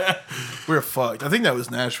sidewalk. We were fucked. I think that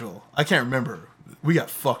was Nashville. I can't remember. We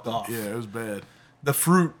got fucked off. Yeah, it was bad. The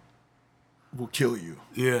fruit will kill you.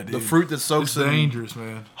 Yeah, dude. The fruit that soaks in dangerous,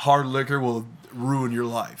 man. Hard liquor will ruin your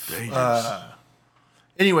life. Dangerous.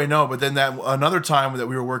 Anyway, no, but then that another time that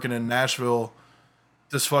we were working in Nashville,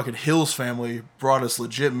 this fucking Hills family brought us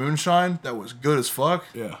legit moonshine that was good as fuck.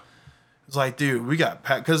 Yeah. It's like, dude, we got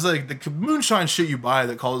packed. Because like, the moonshine shit you buy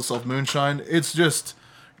that calls itself moonshine, it's just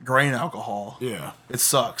grain alcohol. Yeah. It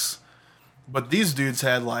sucks. But these dudes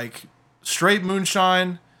had like straight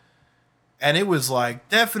moonshine, and it was like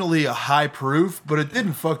definitely a high proof, but it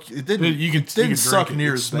didn't suck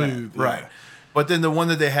near as smooth. Yeah. Right. But then the one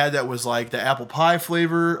that they had that was like the apple pie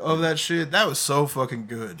flavor of that shit, that was so fucking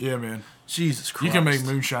good. Yeah, man. Jesus Christ. You can make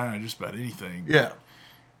moonshine out of just about anything. Yeah.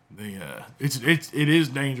 It is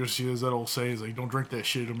dangerous. As that old saying is like, don't drink that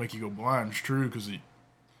shit; it'll make you go blind. It's true because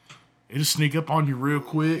it'll sneak up on you real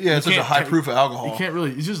quick. Yeah, it's such a high proof of alcohol. You can't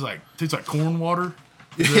really. It's just like tastes like corn water.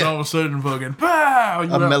 And then all of a sudden, fucking pow!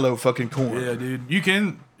 Mellow fucking corn. Yeah, dude. You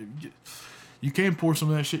can pour some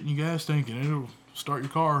of that shit in your gas tank and it'll start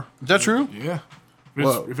your car. Is that true? Yeah.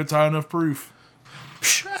 If it's high enough proof.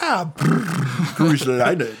 Grease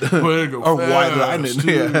lightning. Or white lightning.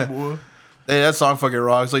 Yeah. Boy. Hey, that song fucking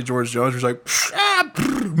rocks. Like George Jones was like,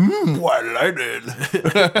 white lightning.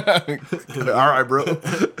 All right, bro.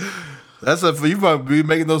 That's you might be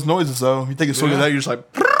making those noises, though. You take a swing of that, you're just like,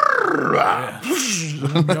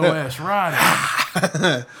 no ass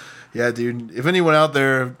riding. Yeah, dude. If anyone out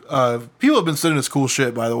there, people have been sending us cool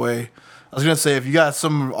shit, by the way. I was going to say, if you got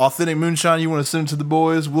some authentic moonshine you want to send to the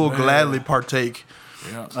boys, we'll gladly partake.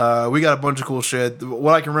 Yeah. We got a bunch of cool shit.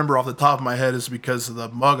 What I can remember off the top of my head is because of the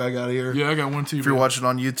mug I got here. Yeah, I got one too. If you're watching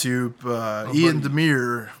on YouTube, Ian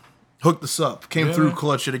Demir hooked us up. Came through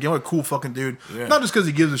clutch shit again. What a cool fucking dude. Yeah. Not just because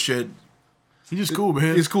he gives a shit. He's just cool,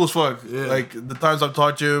 man. He's cool as fuck. Yeah. Like, the times I've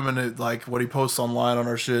talked to him and like what he posts online on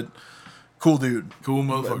our shit. Cool dude. Cool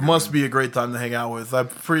motherfucker. It must be a great time to hang out with. I'm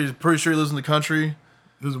pretty sure he lives in the country.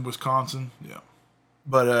 Lives in Wisconsin. Yeah.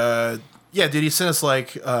 But, yeah, dude, he sent us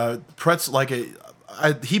like pretzels, like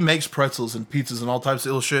he makes pretzels and pizzas and all types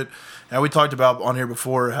of ill shit. And we talked about on here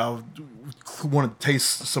before how we wanted to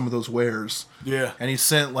taste some of those wares. Yeah. And he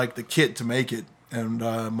sent like the kit to make it. And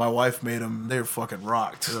my wife made them. They were fucking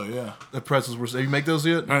rocked. Oh, yeah. The pretzels were... Have you make those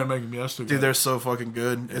yet? I didn't make them yet. Dude, they're so fucking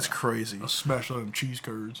good. Yeah. It's crazy. I smashed on them cheese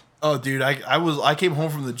curds. Oh, dude, I came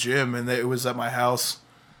home from the gym and it was at my house.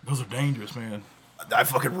 Those are dangerous, man. I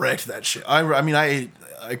fucking wrecked that shit. I mean, I ate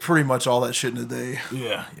like pretty much all that shit in a day.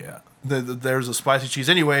 Yeah, yeah. There's a spicy cheese.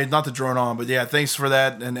 Anyway, not to drone on, but yeah, thanks for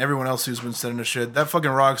that and everyone else who's been sending us shit. That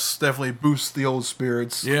fucking rocks. Definitely boosts the old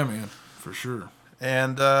spirits. Yeah, man. For sure.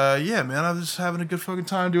 And yeah, man, I'm just having a good fucking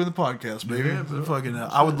time doing the podcast, baby. Yeah, fucking,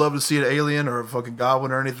 I would love to see an alien or a fucking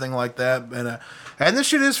goblin or anything like that. And this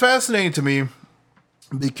shit is fascinating to me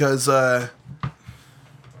because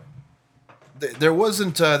there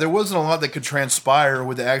wasn't a lot that could transpire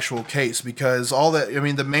with the actual case because all that. I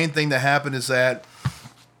mean, the main thing that happened is that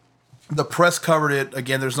the press covered it.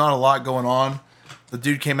 Again, there's not a lot going on. The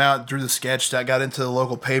dude came out, drew the sketch that got into the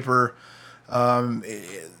local paper.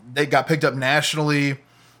 They got picked up nationally.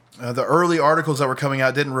 The early articles that were coming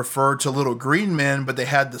out didn't refer to little green men, but they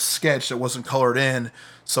had the sketch that wasn't colored in.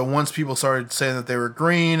 So once people started saying that they were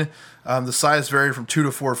green, the size varied from 2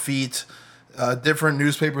 to 4 feet. Different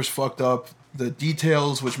newspapers fucked up the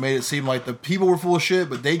details, which made it seem like the people were full of shit,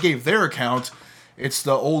 but they gave their account. It's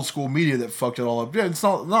the old school media that fucked it all up. Yeah, it's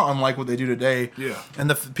not unlike what they do today. Yeah. And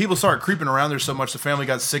the people started creeping around there so much, the family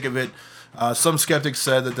got sick of it. Some skeptics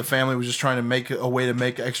said that the family was just trying to make a way to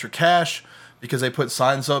make extra cash because they put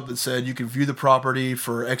signs up that said you can view the property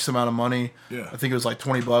for X amount of money. Yeah. I think it was like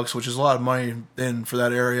 $20, which is a lot of money then for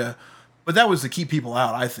that area. But that was to keep people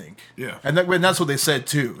out, I think. Yeah. And that's what they said,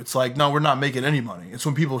 too. It's like, no, we're not making any money. It's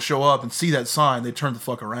when people show up and see that sign, they turn the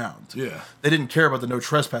fuck around. Yeah. They didn't care about the no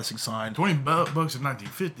trespassing sign. $20 in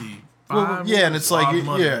 1950. Well, yeah, and it's like,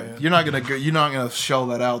 money, yeah, man. you're not gonna shell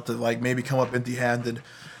that out to like maybe come up empty-handed.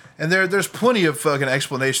 And there's plenty of fucking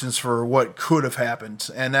explanations for what could have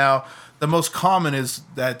happened. And now the most common is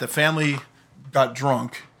that the family got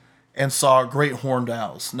drunk and saw great horned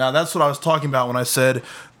owls. Now that's what I was talking about when I said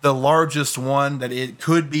the largest one that it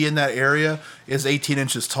could be in that area is 18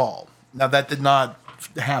 inches tall. Now that did not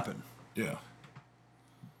happen. Yeah.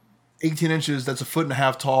 18 inches, that's a foot and a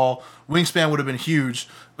half tall. Wingspan would have been huge.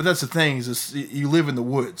 But that's the thing, is you live in the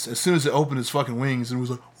woods. As soon as it opened its fucking wings and it was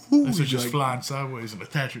like, ooh, This is just like, flying sideways and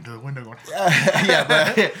attach it to the window going, yeah,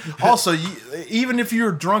 but also, even if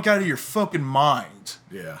you're drunk out of your fucking mind,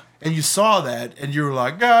 yeah. and you saw that, and you were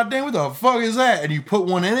like, God damn, what the fuck is that? And you put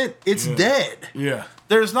one in it, it's dead. Yeah.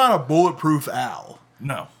 There's not a bulletproof owl.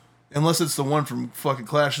 No. Unless it's the one from fucking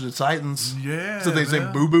Clash of the Titans. Yeah. So they say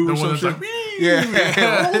man. Boo Boo The or one some that's shit. like,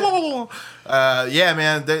 Yeah. Yeah,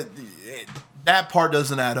 man. That part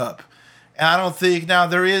doesn't add up. And I don't think now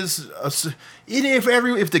there is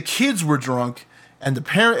if the kids were drunk and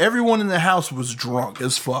everyone in the house was drunk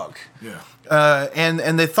as fuck. Yeah.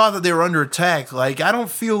 And they thought that they were under attack. Like, I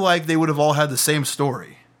don't feel like they would have all had the same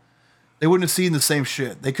story. They wouldn't have seen the same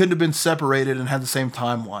shit. They couldn't have been separated and had the same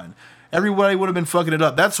timeline. Everybody would have been fucking it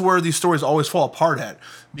up. That's where these stories always fall apart at.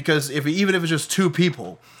 Because even if it's just two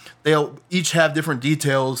people, they'll each have different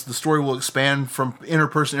details. The story will expand from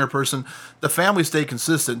interperson to interperson. The family stayed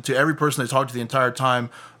consistent to every person they talked to the entire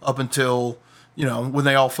time up until, when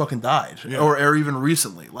they all fucking died. Yeah. Or even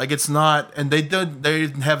recently. Like, it's not... And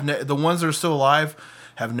the ones that are still alive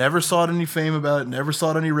have never sought any fame about it, never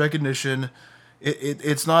sought any recognition.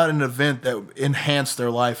 It's not an event that enhanced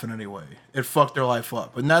their life in any way. It fucked their life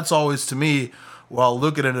up. And that's always, to me, I'll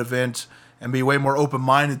look at an event and be way more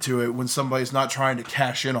open-minded to it when somebody's not trying to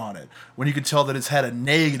cash in on it. When you can tell that it's had a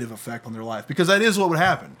negative effect on their life. Because that is what would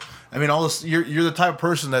happen. I mean, all this, you're the type of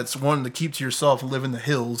person that's wanting to keep to yourself and live in the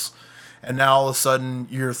hills. And now all of a sudden,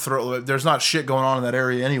 there's not shit going on in that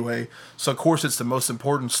area anyway. So, of course, it's the most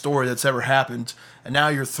important story that's ever happened. And now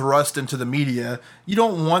you're thrust into the media. You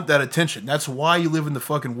don't want that attention. That's why you live in the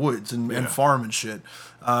fucking woods and farm and shit.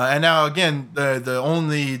 And now, again, the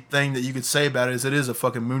only thing that you could say about it is a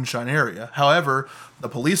fucking moonshine area. However, the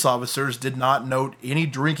police officers did not note any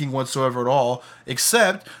drinking whatsoever at all,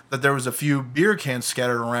 except that there was a few beer cans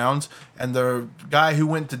scattered around. And the guy who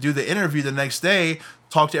went to do the interview the next day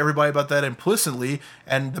talked to everybody about that implicitly.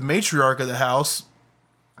 And the matriarch of the house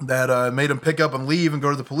that made him pick up and leave and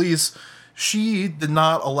go to the police, she did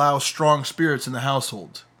not allow strong spirits in the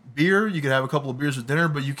household. Beer, you could have a couple of beers with dinner,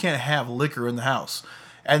 but you can't have liquor in the house.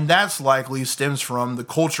 And that's likely stems from the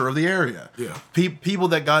culture of the area. Yeah. People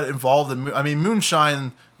that got involved in... I mean,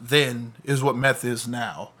 moonshine then is what meth is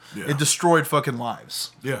now. Yeah. It destroyed fucking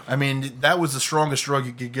lives. Yeah. I mean, that was the strongest drug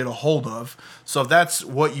you could get a hold of. So if that's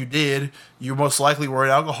what you did, you most likely were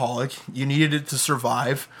an alcoholic. You needed it to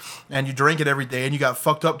survive. And you drank it every day. And you got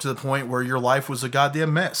fucked up to the point where your life was a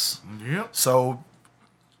goddamn mess. Yep. So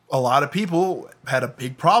a lot of people had a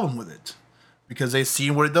big problem with it. Because they've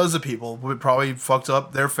seen what it does to people. It probably fucked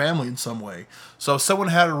up their family in some way. So if someone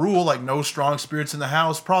had a rule like no strong spirits in the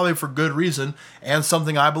house, probably for good reason, and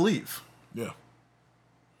something I believe. Yeah.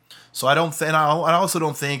 So I also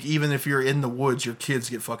don't think, even if you're in the woods, your kids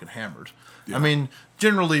get fucking hammered. Yeah. I mean,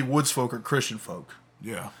 generally, woods folk are Christian folk.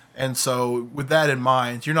 Yeah. And so with that in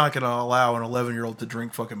mind, you're not going to allow an 11-year-old to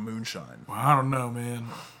drink fucking moonshine. Well, I don't know, man.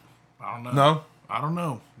 I don't know. No? I don't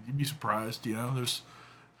know. You'd be surprised, there's...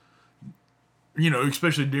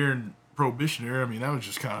 especially during Prohibition era, I mean, that was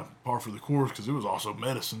just kind of par for the course because it was also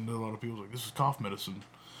medicine. A lot of people were like, this is cough medicine.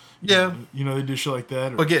 Yeah. They did shit like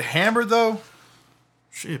that. But get hammered, though?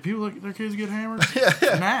 Shit, people let their kids get hammered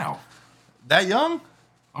now. That young?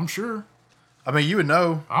 I'm sure. I mean, you would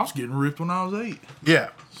know. I was getting ripped when I was 8. Yeah.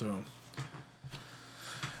 So.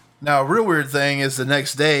 Now, a real weird thing is the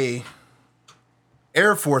next day,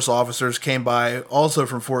 Air Force officers came by, also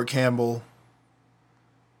from Fort Campbell.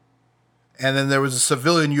 And then there was a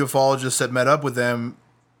civilian ufologist that met up with them.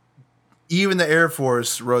 Even the Air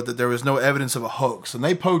Force wrote that there was no evidence of a hoax. And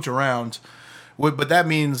they poked around. But that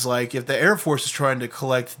means, like, if the Air Force is trying to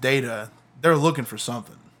collect data, they're looking for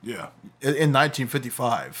something. Yeah. In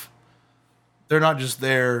 1955, they're not just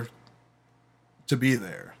there to be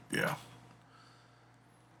there. Yeah.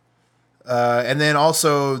 And then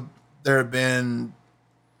also there have been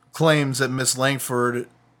claims that Miss Langford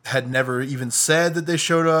had never even said that they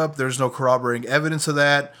showed up. There's no corroborating evidence of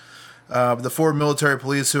that. The 4 military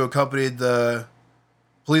police who accompanied the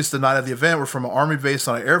police the night of the event were from an Army base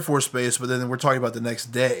on an Air Force base, but then we're talking about the next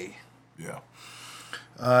day. Yeah.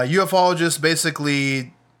 UFOlogists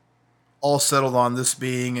basically all settled on this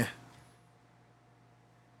being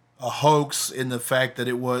a hoax in the fact that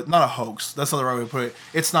it was not a hoax. That's not the right way to put it.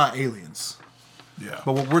 It's not aliens. Yeah.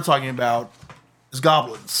 But what we're talking about is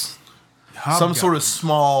goblins. Some sort of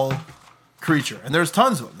small creature. And there's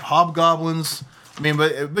tons of them. Hobgoblins. I mean,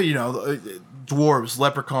 but you know, dwarves,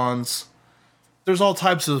 leprechauns. There's all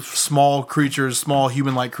types of small creatures, small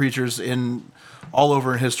human-like creatures in all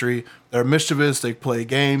over in history. They're mischievous. They play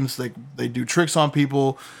games. They do tricks on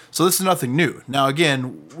people. So this is nothing new. Now,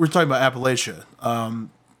 again, we're talking about Appalachia.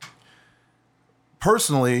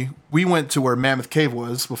 Personally, we went to where Mammoth Cave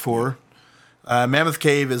was before. Mammoth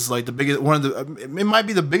Cave is like the biggest, it might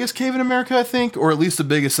be the biggest cave in America, I think, or at least the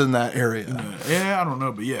biggest in that area. Yeah, I don't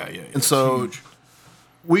know, but yeah. And so huge.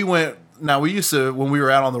 We went, now we used to, when we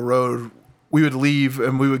were out on the road, we would leave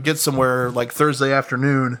and we would get somewhere like Thursday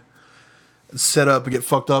afternoon and set up and get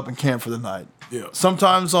fucked up and camp for the night. Yeah.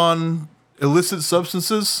 Sometimes on illicit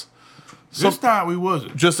substances. This night we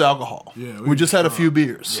wasn't. Just alcohol. Yeah. We just had a few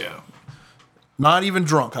beers. Yeah. Not even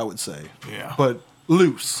drunk, I would say. Yeah. But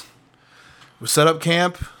loose. We set up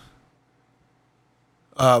camp.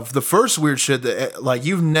 The first weird shit that, like,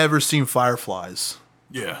 you've never seen fireflies.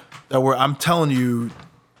 Yeah. That were, I'm telling you,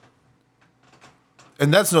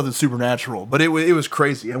 and that's nothing supernatural, but it was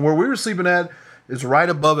crazy. And where we were sleeping at is right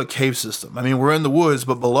above a cave system. I mean, we're in the woods,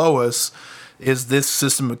 but below us is this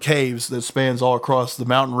system of caves that spans all across the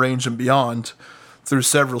mountain range and beyond through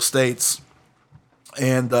several states.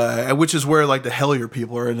 And which is where, like, the hellier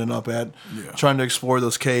people are ending up at, trying to explore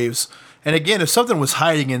those caves. And again, if something was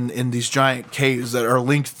hiding in these giant caves that are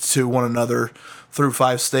linked to one another through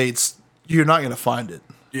 5 states, you're not going to find it.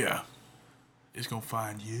 Yeah. It's going to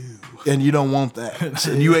find you. And you don't want that.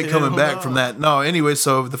 And you ain't coming back from that. No, anyway,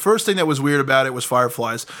 so the first thing that was weird about it was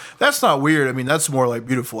fireflies. That's not weird. I mean, that's more like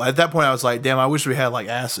beautiful. At that point, I was like, damn, I wish we had like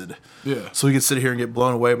acid. Yeah. So we could sit here and get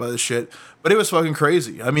blown away by this shit. But it was fucking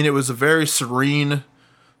crazy. I mean, it was a very serene.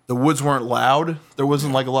 The woods weren't loud. There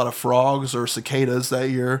wasn't like a lot of frogs or cicadas that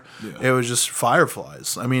year. Yeah. It was just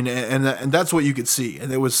fireflies. I mean, and that's what you could see.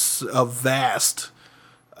 And it was a vast.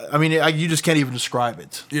 I mean, you just can't even describe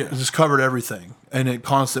it. Yeah. It just covered everything. And it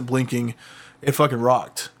constant blinking. It fucking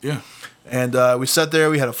rocked. Yeah. And we sat there.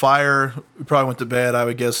 We had a fire. We probably went to bed, I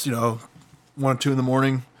would guess, 1 or 2 in the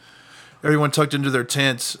morning. Everyone tucked into their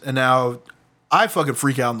tents. And now I fucking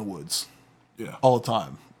freak out in the woods. Yeah. All the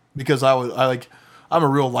time. Because I'm a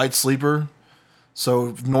real light sleeper.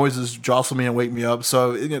 So noises jostle me and wake me up.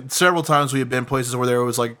 So several times we had been places where there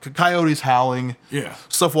was like coyotes howling,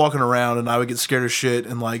 stuff walking around, and I would get scared as shit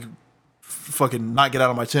and like fucking not get out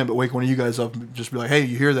of my tent, but wake one of you guys up and just be like, "Hey,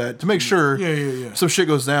 you hear that?" To make sure some shit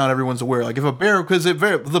goes down, everyone's aware. Like if a bear, because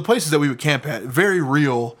the places that we would camp at, very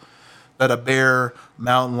real that a bear,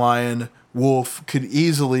 mountain lion, wolf could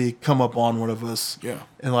easily come up on one of us. Yeah,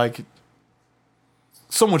 and like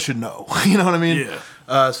someone should know. You know what I mean? Yeah.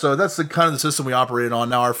 So that's the kind of the system we operated on.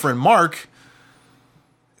 Now our friend Mark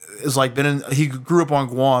is like he grew up on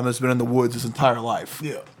Guam, has been in the woods his entire life.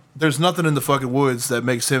 Yeah. There's nothing in the fucking woods that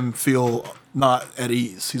makes him feel not at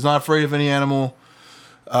ease. He's not afraid of any animal.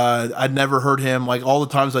 I'd never heard him, like all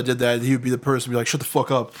the times I did that, he would be the person to be like, "Shut the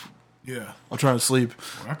fuck up." Yeah. I'm trying to sleep.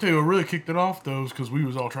 I tell you what really kicked it off though is because we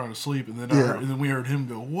was all trying to sleep and then we heard him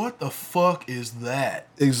go, "What the fuck is that?"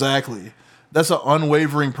 Exactly. That's an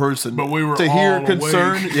unwavering person. But we were to all hear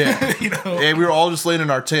concern. awake. Yeah. And we were all just laying in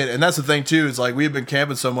our tent. And that's the thing too, is like we had been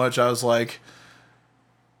camping so much, I was like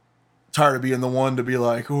tired of being the one to be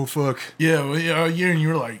like, "Oh fuck." Yeah, well, and you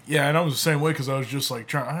were like, yeah, and I was the same way because I was just like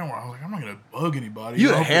trying. I was like, I'm not gonna bug anybody. You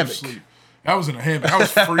had a hammock. I was in a hammock. I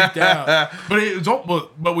was freaked out. But it was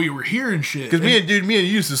but we were hearing shit. Because me and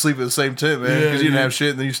you used to sleep in the same tent, man. Because you didn't have shit,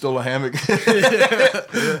 and then you stole a hammock. So you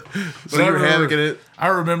were hammocking it. I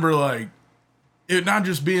remember like it not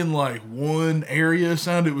just being like one area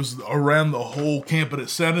sound, it was around the whole camp, but it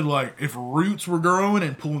sounded like if roots were growing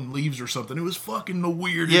and pulling leaves or something. It was fucking the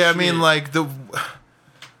weirdest shit. I mean, like the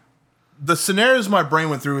scenarios my brain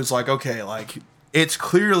went through is like, okay, like it's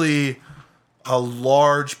clearly a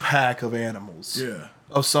large pack of animals. Yeah.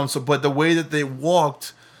 Of some sort, but the way that they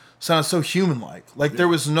walked sounded so human-like. Like there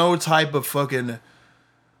was no type of fucking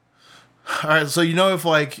All right, so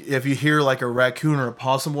if you hear like a raccoon or a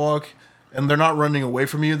possum walk, and they're not running away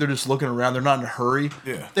from you, they're just looking around. They're not in a hurry.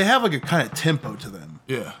 Yeah. They have like a kind of tempo to them.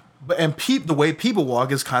 Yeah. The way people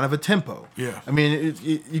walk is kind of a tempo. Yeah. I mean,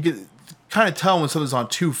 you can kind of tell when something's on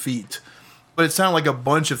 2 feet, but it sounded like a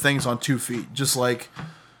bunch of things on 2 feet, just like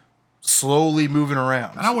slowly moving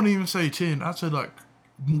around. And I wouldn't even say 10. I'd say like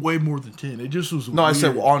way more than 10. It just was. No, weird. I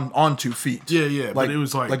said on 2 feet. Yeah, Like, but it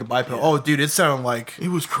was like a biped. Yeah. Oh, dude, it sounded like It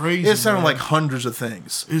was crazy. It sounded man. like hundreds of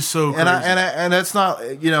things. It's so crazy. And that's not,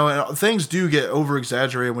 and things do get over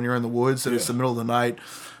exaggerated when you're in the woods and it's the middle of the night.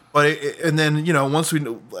 But and then once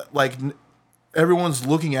everyone's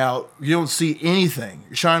looking out, you don't see anything.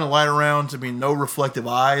 You're shining a light around. I mean, no reflective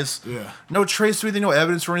eyes. Yeah. No trace of anything, no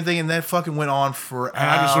evidence or anything, and that fucking went on for hours. And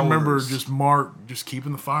I just remember Mark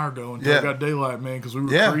keeping the fire going until it got daylight, man, because we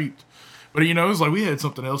were creeped. But it was like we had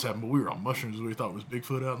something else happen, but we were on mushrooms. We thought it was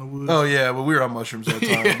Bigfoot out in the woods. Oh yeah, but we were on mushrooms that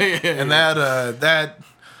time. And that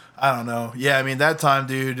I don't know. Yeah, I mean that time,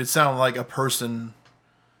 dude, it sounded like a person.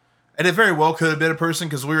 And it very well could have been a person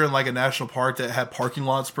because we were in like a national park that had parking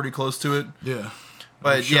lots pretty close to it. Yeah.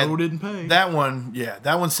 But didn't pay. That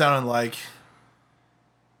one sounded like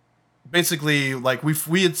basically like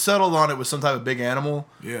we had settled on it with some type of big animal.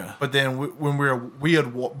 Yeah. But then when we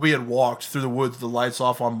had walked through the woods, the lights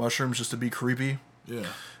off on mushrooms just to be creepy. Yeah.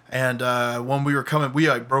 And when we were coming, we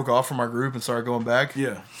like broke off from our group and started going back.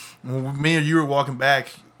 Yeah. When me and you were walking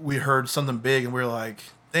back, we heard something big and we were like,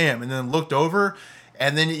 damn, and then looked over.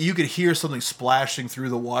 And then you could hear something splashing through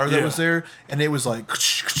the water that was there, and it was like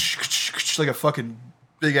like a fucking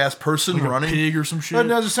big ass person like running, a pig or some shit. But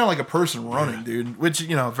no, it just sounded like a person running, dude. Which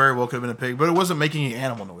very well could have been a pig, but it wasn't making any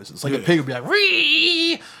animal noises. Like a pig would be like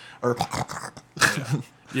 "Wee!" or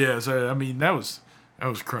yeah. So I mean, that was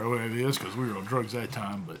crazy. That's because we were on drugs that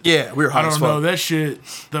time. But yeah, we were high I as don't fuck. know that shit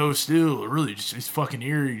though. Still, really, it's fucking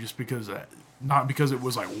eerie just because that. Not because it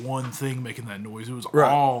was like one thing making that noise. It was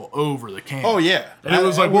all over the camp. Oh yeah, and it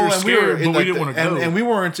was like we were scared, but we didn't want to go. And we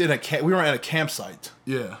weren't in we weren't at a campsite.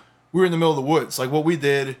 Yeah, we were in the middle of the woods. Like what we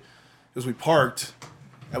did is we parked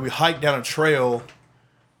and we hiked down a trail,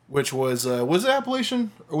 which was it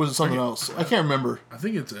Appalachian or was it something else? I can't remember. I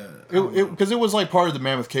think it's because it was like part of the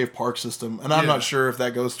Mammoth Cave Park system, and I'm not sure if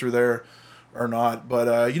that goes through there or not. But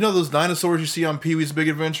those dinosaurs you see on Pee-wee's Big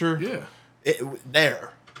Adventure? Yeah,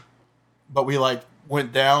 there. But we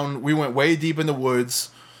went down. We went way deep in the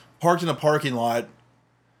woods, parked in a parking lot,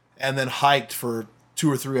 and then hiked for 2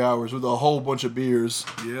 or 3 hours with a whole bunch of beers.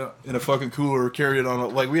 Yeah, in a fucking cooler, carried it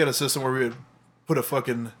on. We had a system where we would put a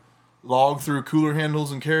fucking log through cooler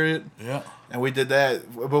handles and carry it. Yeah, and we did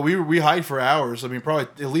that. But we hiked for hours. I mean, probably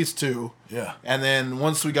at least 2. Yeah, and then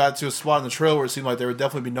once we got to a spot in the trail where it seemed like there would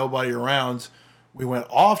definitely be nobody around, we went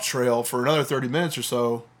off trail for another 30 minutes or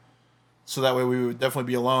so. So that way we would definitely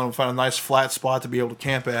be alone and find a nice flat spot to be able to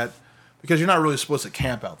camp at, because you're not really supposed to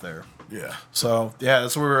camp out there. Yeah. So yeah,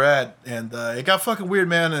 that's where we were at, and it got fucking weird,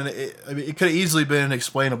 man. And it could have easily been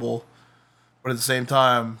explainable, but at the same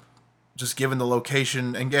time, just given the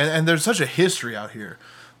location and there's such a history out here.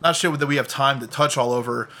 Not sure that we have time to touch all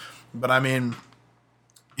over, but I mean,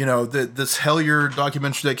 this Hellier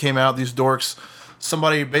documentary that came out, these dorks,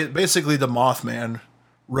 somebody basically the Mothman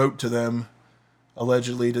wrote to them.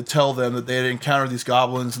 Allegedly, to tell them that they had encountered these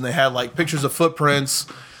goblins, and they had pictures of footprints,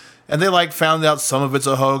 and they found out some of it's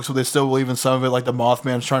a hoax, but they still believe in some of it. Like the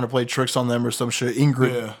Mothman's trying to play tricks on them or some shit.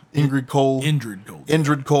 Ingrid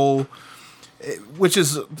Cole, which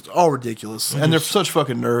is all ridiculous, and they're such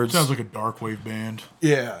fucking nerds. Sounds like a dark wave band.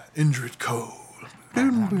 Yeah, Ingrid Cole.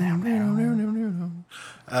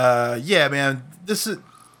 Yeah, man, this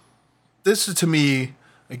is to me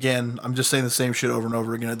again. I'm just saying the same shit over and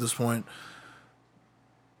over again at this point.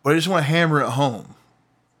 But I just want to hammer it home.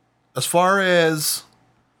 As far as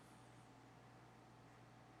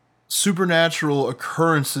supernatural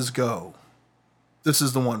occurrences go, this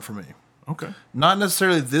is the one for me. Okay. Not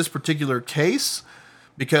necessarily this particular case,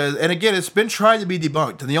 because, and again, it's been tried to be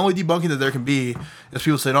debunked. And the only debunking that there can be is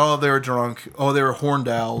people saying, oh, they were drunk. Oh, they were horned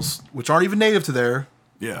owls, which aren't even native to there.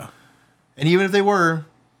 Yeah. And even if they were,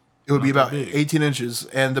 it would be about big. 18 inches.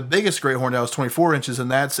 And the biggest great horned owl is 24 inches, and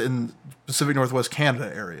that's in Pacific Northwest Canada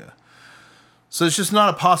area. So it's just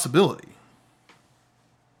not a possibility.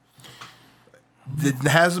 It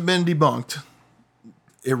hasn't been debunked.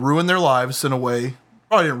 It ruined their lives in a way.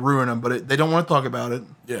 Probably didn't ruin them, but they don't want to talk about it.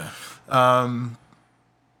 Yeah.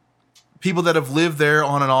 People that have lived there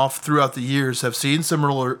on and off throughout the years have seen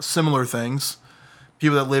similar things.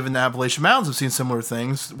 People that live in the Appalachian Mountains have seen similar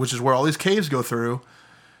things, which is where all these caves go through.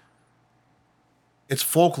 It's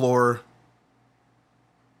folklore.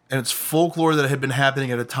 and it's folklore that had been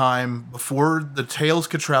happening at a time before the tales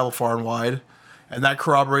could travel far and wide. And that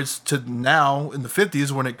corroborates to now in the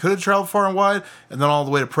 50s when it could have traveled far and wide, and then all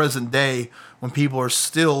the way to present day when people are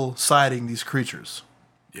still sighting these creatures.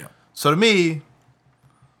 Yeah. So to me,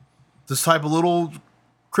 this type of little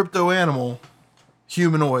crypto animal,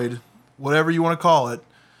 humanoid, whatever you want to call it,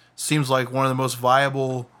 seems like one of the most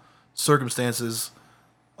viable circumstances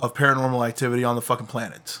of paranormal activity on the fucking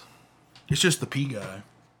planet. It's just the pea guy.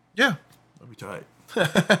 Yeah. That'd be tight.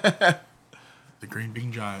 The green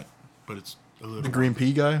bean giant, but it's a little... The green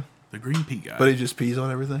pea guy? The green pea guy. But he just pees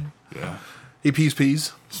on everything? Yeah. He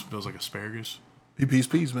pees. Smells like asparagus. He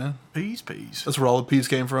pees, man. Peas. That's where all the peas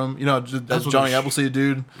came from. You know, that's Johnny Appleseed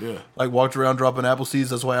dude. Yeah. Like walked around dropping apple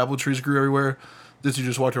seeds. That's why apple trees grew everywhere. This dude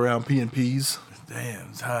just walked around peeing peas.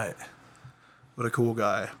 Damn, tight. What a cool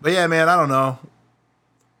guy. But yeah, man, I don't know.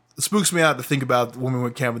 It spooks me out to think about when we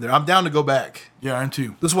went camping there. I'm down to go back. Yeah, I am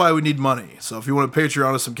too. This is why we need money. So if you want to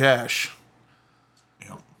Patreon us some cash,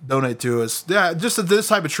 donate to us. Yeah, just this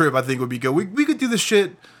type of trip I think would be good. We could do this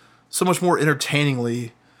shit so much more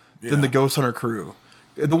entertainingly than the Ghost Hunter crew.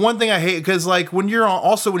 The one thing I hate, because like when you're on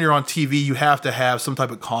TV, you have to have some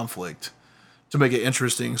type of conflict to make it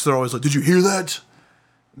interesting. So they're always like, "Did you hear that?"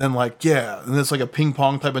 And then like, yeah, and it's like a ping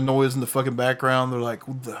pong type of noise in the fucking background. They're like,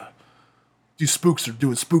 "These spooks are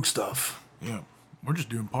doing spook stuff." Yeah, we're just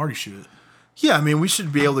doing party shit. Yeah, I mean, we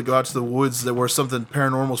should be able to go out to the woods where something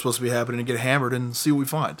paranormal is supposed to be happening and get hammered and see what we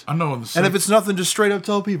find. I know. And if it's nothing, just straight up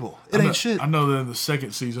tell people. It ain't shit. I know that in the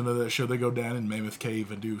second season of that show, they go down in Mammoth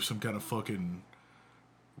Cave and do some kind of fucking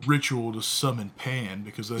ritual to summon Pan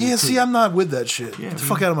because they... Yeah, see, I'm not with that shit. Yeah, Get the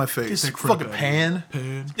fuck out of my face. Fucking Pan.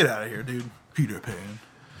 Get out of here, dude. Peter Pan.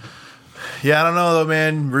 Yeah, I don't know, though,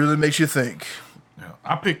 man. Really makes you think. Yeah.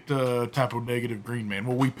 I picked Typo Negative Green Man.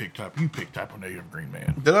 Well, you picked Typo Negative Green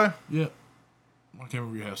Man. Did I? Yeah. I can't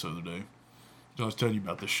remember your house the other day. So I was telling you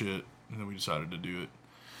about this shit, and then we decided to do it.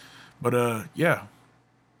 But, yeah.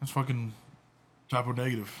 That's fucking Typo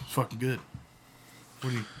Negative. It's fucking good.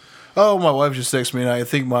 What do you... Oh, my wife just texted me, and I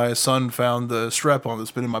think my son found the strap-on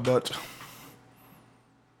that's been in my butt.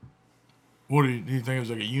 What do you think it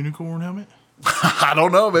was like a unicorn helmet? I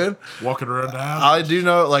don't know, man. Walking around the house? I do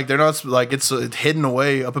know, like, they're not, like, it's hidden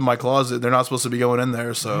away up in my closet. They're not supposed to be going in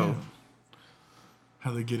there, so... Yeah.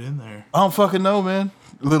 How'd they get in there? I don't fucking know, man.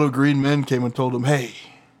 Little green men came and told them, hey.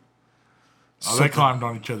 Oh, they climbed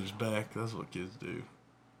on each other's back. That's what kids do.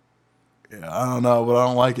 Yeah, I don't know, but I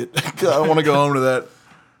don't like it. I don't want to go home to that.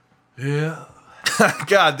 Yeah.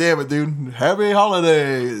 God damn it, dude. Happy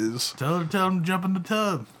holidays. Tell them to jump in the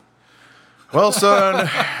tub. Well, son,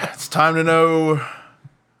 it's time to know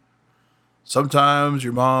sometimes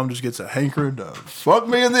your mom just gets a hankering to fuck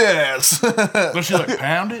me in the ass. Does she like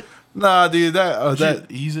pound it? Nah, dude, that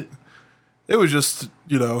ease it. It was just,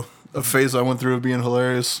 a phase I went through of being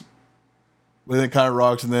hilarious. But then it kind of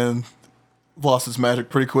rocked and then lost its magic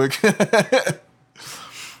pretty quick.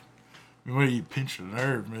 What if you pinched a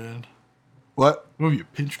nerve, man? What? What if you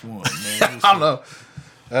pinched one, man? I don't know.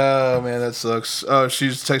 Oh, man, that sucks. Oh, she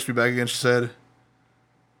just texted me back again. She said,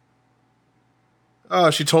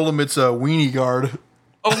 she told him it's a weenie guard.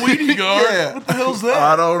 A weenie guard? Yeah. What the hell's that?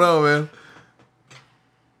 I don't know, man.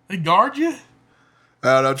 They guard you?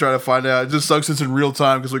 I'm trying to find out. It just sucks it's in real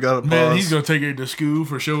time because we got to pause. Man, he's going to take it to school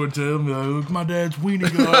for show and tell. Look, my dad's weenie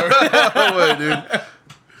guard. No way, dude.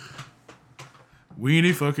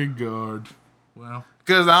 Weenie fucking guard. Well.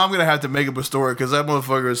 Because now I'm going to have to make up a story because that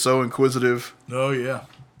motherfucker is so inquisitive. Oh, yeah.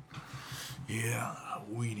 Yeah,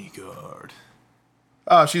 weenie guard.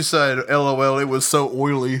 Oh, she said, LOL, it was so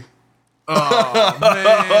oily. Oh,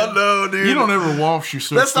 man. No, dude. You don't ever wash your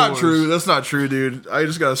That's not true. That's not true, dude. I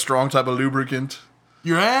just got a strong type of lubricant.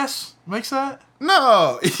 Your ass makes that?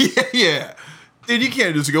 No. Yeah. Dude, you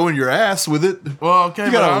can't just go in your ass with it. Well, okay.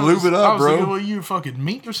 You gotta lube it up, bro. Thinking, well, you fucking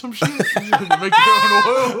mink or some shit? You make your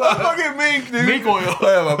own oil? Fucking mink, dude. Mink oil.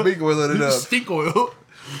 I have a mink oil in it up. Stink oil.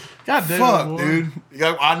 God damn Fuck, dude.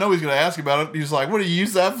 I know he's going to ask about it. He's like, what do you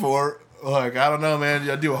use that for? Like, I don't know, man.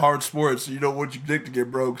 I do a hard sport, so you don't want your dick to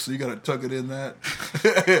get broke, so you got to tuck it in that.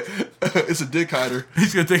 It's a dick hider.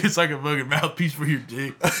 He's going to think it's like a fucking mouthpiece for your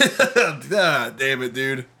dick. God damn it,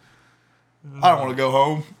 dude. I don't want to go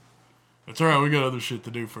home. That's all right. We got other shit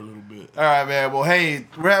to do for a little bit. All right, man. Well, hey,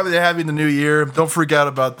 we're happy to have you in the new year. Don't freak out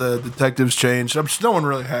about the detectives change. No one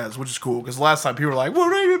really has, which is cool, because last time people were like,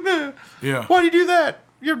 what are you doing? Yeah. Why do you do that?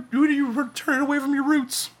 You're turning away from your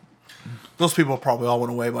roots. Those people probably all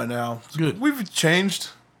went away by now. Good. We've changed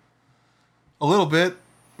a little bit.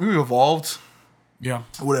 We've evolved. Yeah.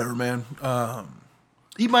 Whatever, man.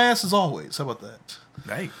 Eat my ass as always. How about that?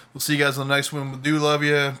 Hey. We'll see you guys on the next one. We do love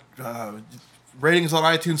you. ratings on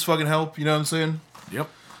iTunes fucking help. You know what I'm saying? Yep.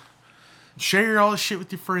 Share all this shit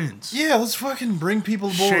with your friends. Yeah, let's fucking bring people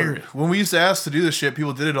aboard. Share it. When we used to ask to do this shit,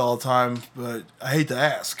 people did it all the time, but I hate to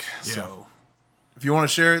ask. Yeah. So if you want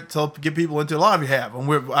to share it, get people into it. A lot of you have. And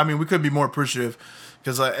we couldn't be more appreciative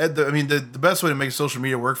because the best way to make social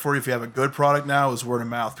media work for you if you have a good product now is word of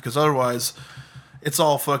mouth, because otherwise it's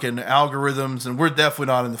all fucking algorithms, and we're definitely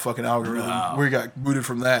not in the fucking algorithm. No. We got booted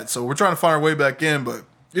from that. So we're trying to find our way back in.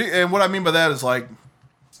 And what I mean by that is, like,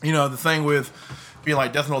 you know, the thing with being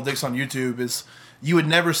like Death Metal Dicks on YouTube is you would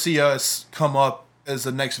never see us come up as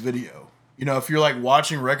the next video. You know, if you're like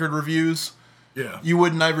watching record reviews, yeah, you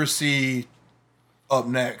would never see up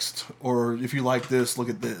next, or if you like this, look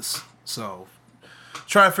at this. So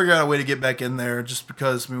trying to figure out a way to get back in there, just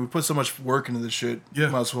because, I mean, we put so much work into this shit. Yeah.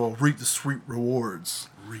 Might as well reap the sweet rewards.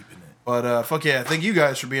 Reaping it. But fuck yeah, thank you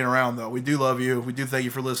guys for being around, though. We do love you. We do thank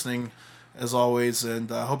you for listening, as always.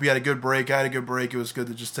 And I hope you had a good break. I had a good break. It was good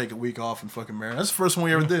to just take a week off and fucking marry. That's the first one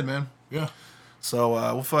we ever did, man. Yeah. So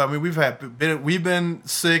I mean, we've been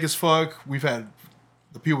sick as fuck. We've had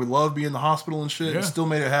the people we love be in the hospital and shit, and still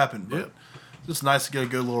made it happen. But it's just nice to get a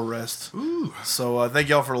good little rest. Ooh. So thank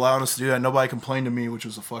y'all for allowing us to do that. Nobody complained to me, which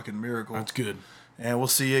was a fucking miracle. That's good. And we'll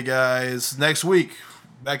see you guys next week.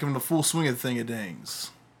 Back in the full swing of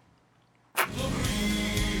thing-a-dings.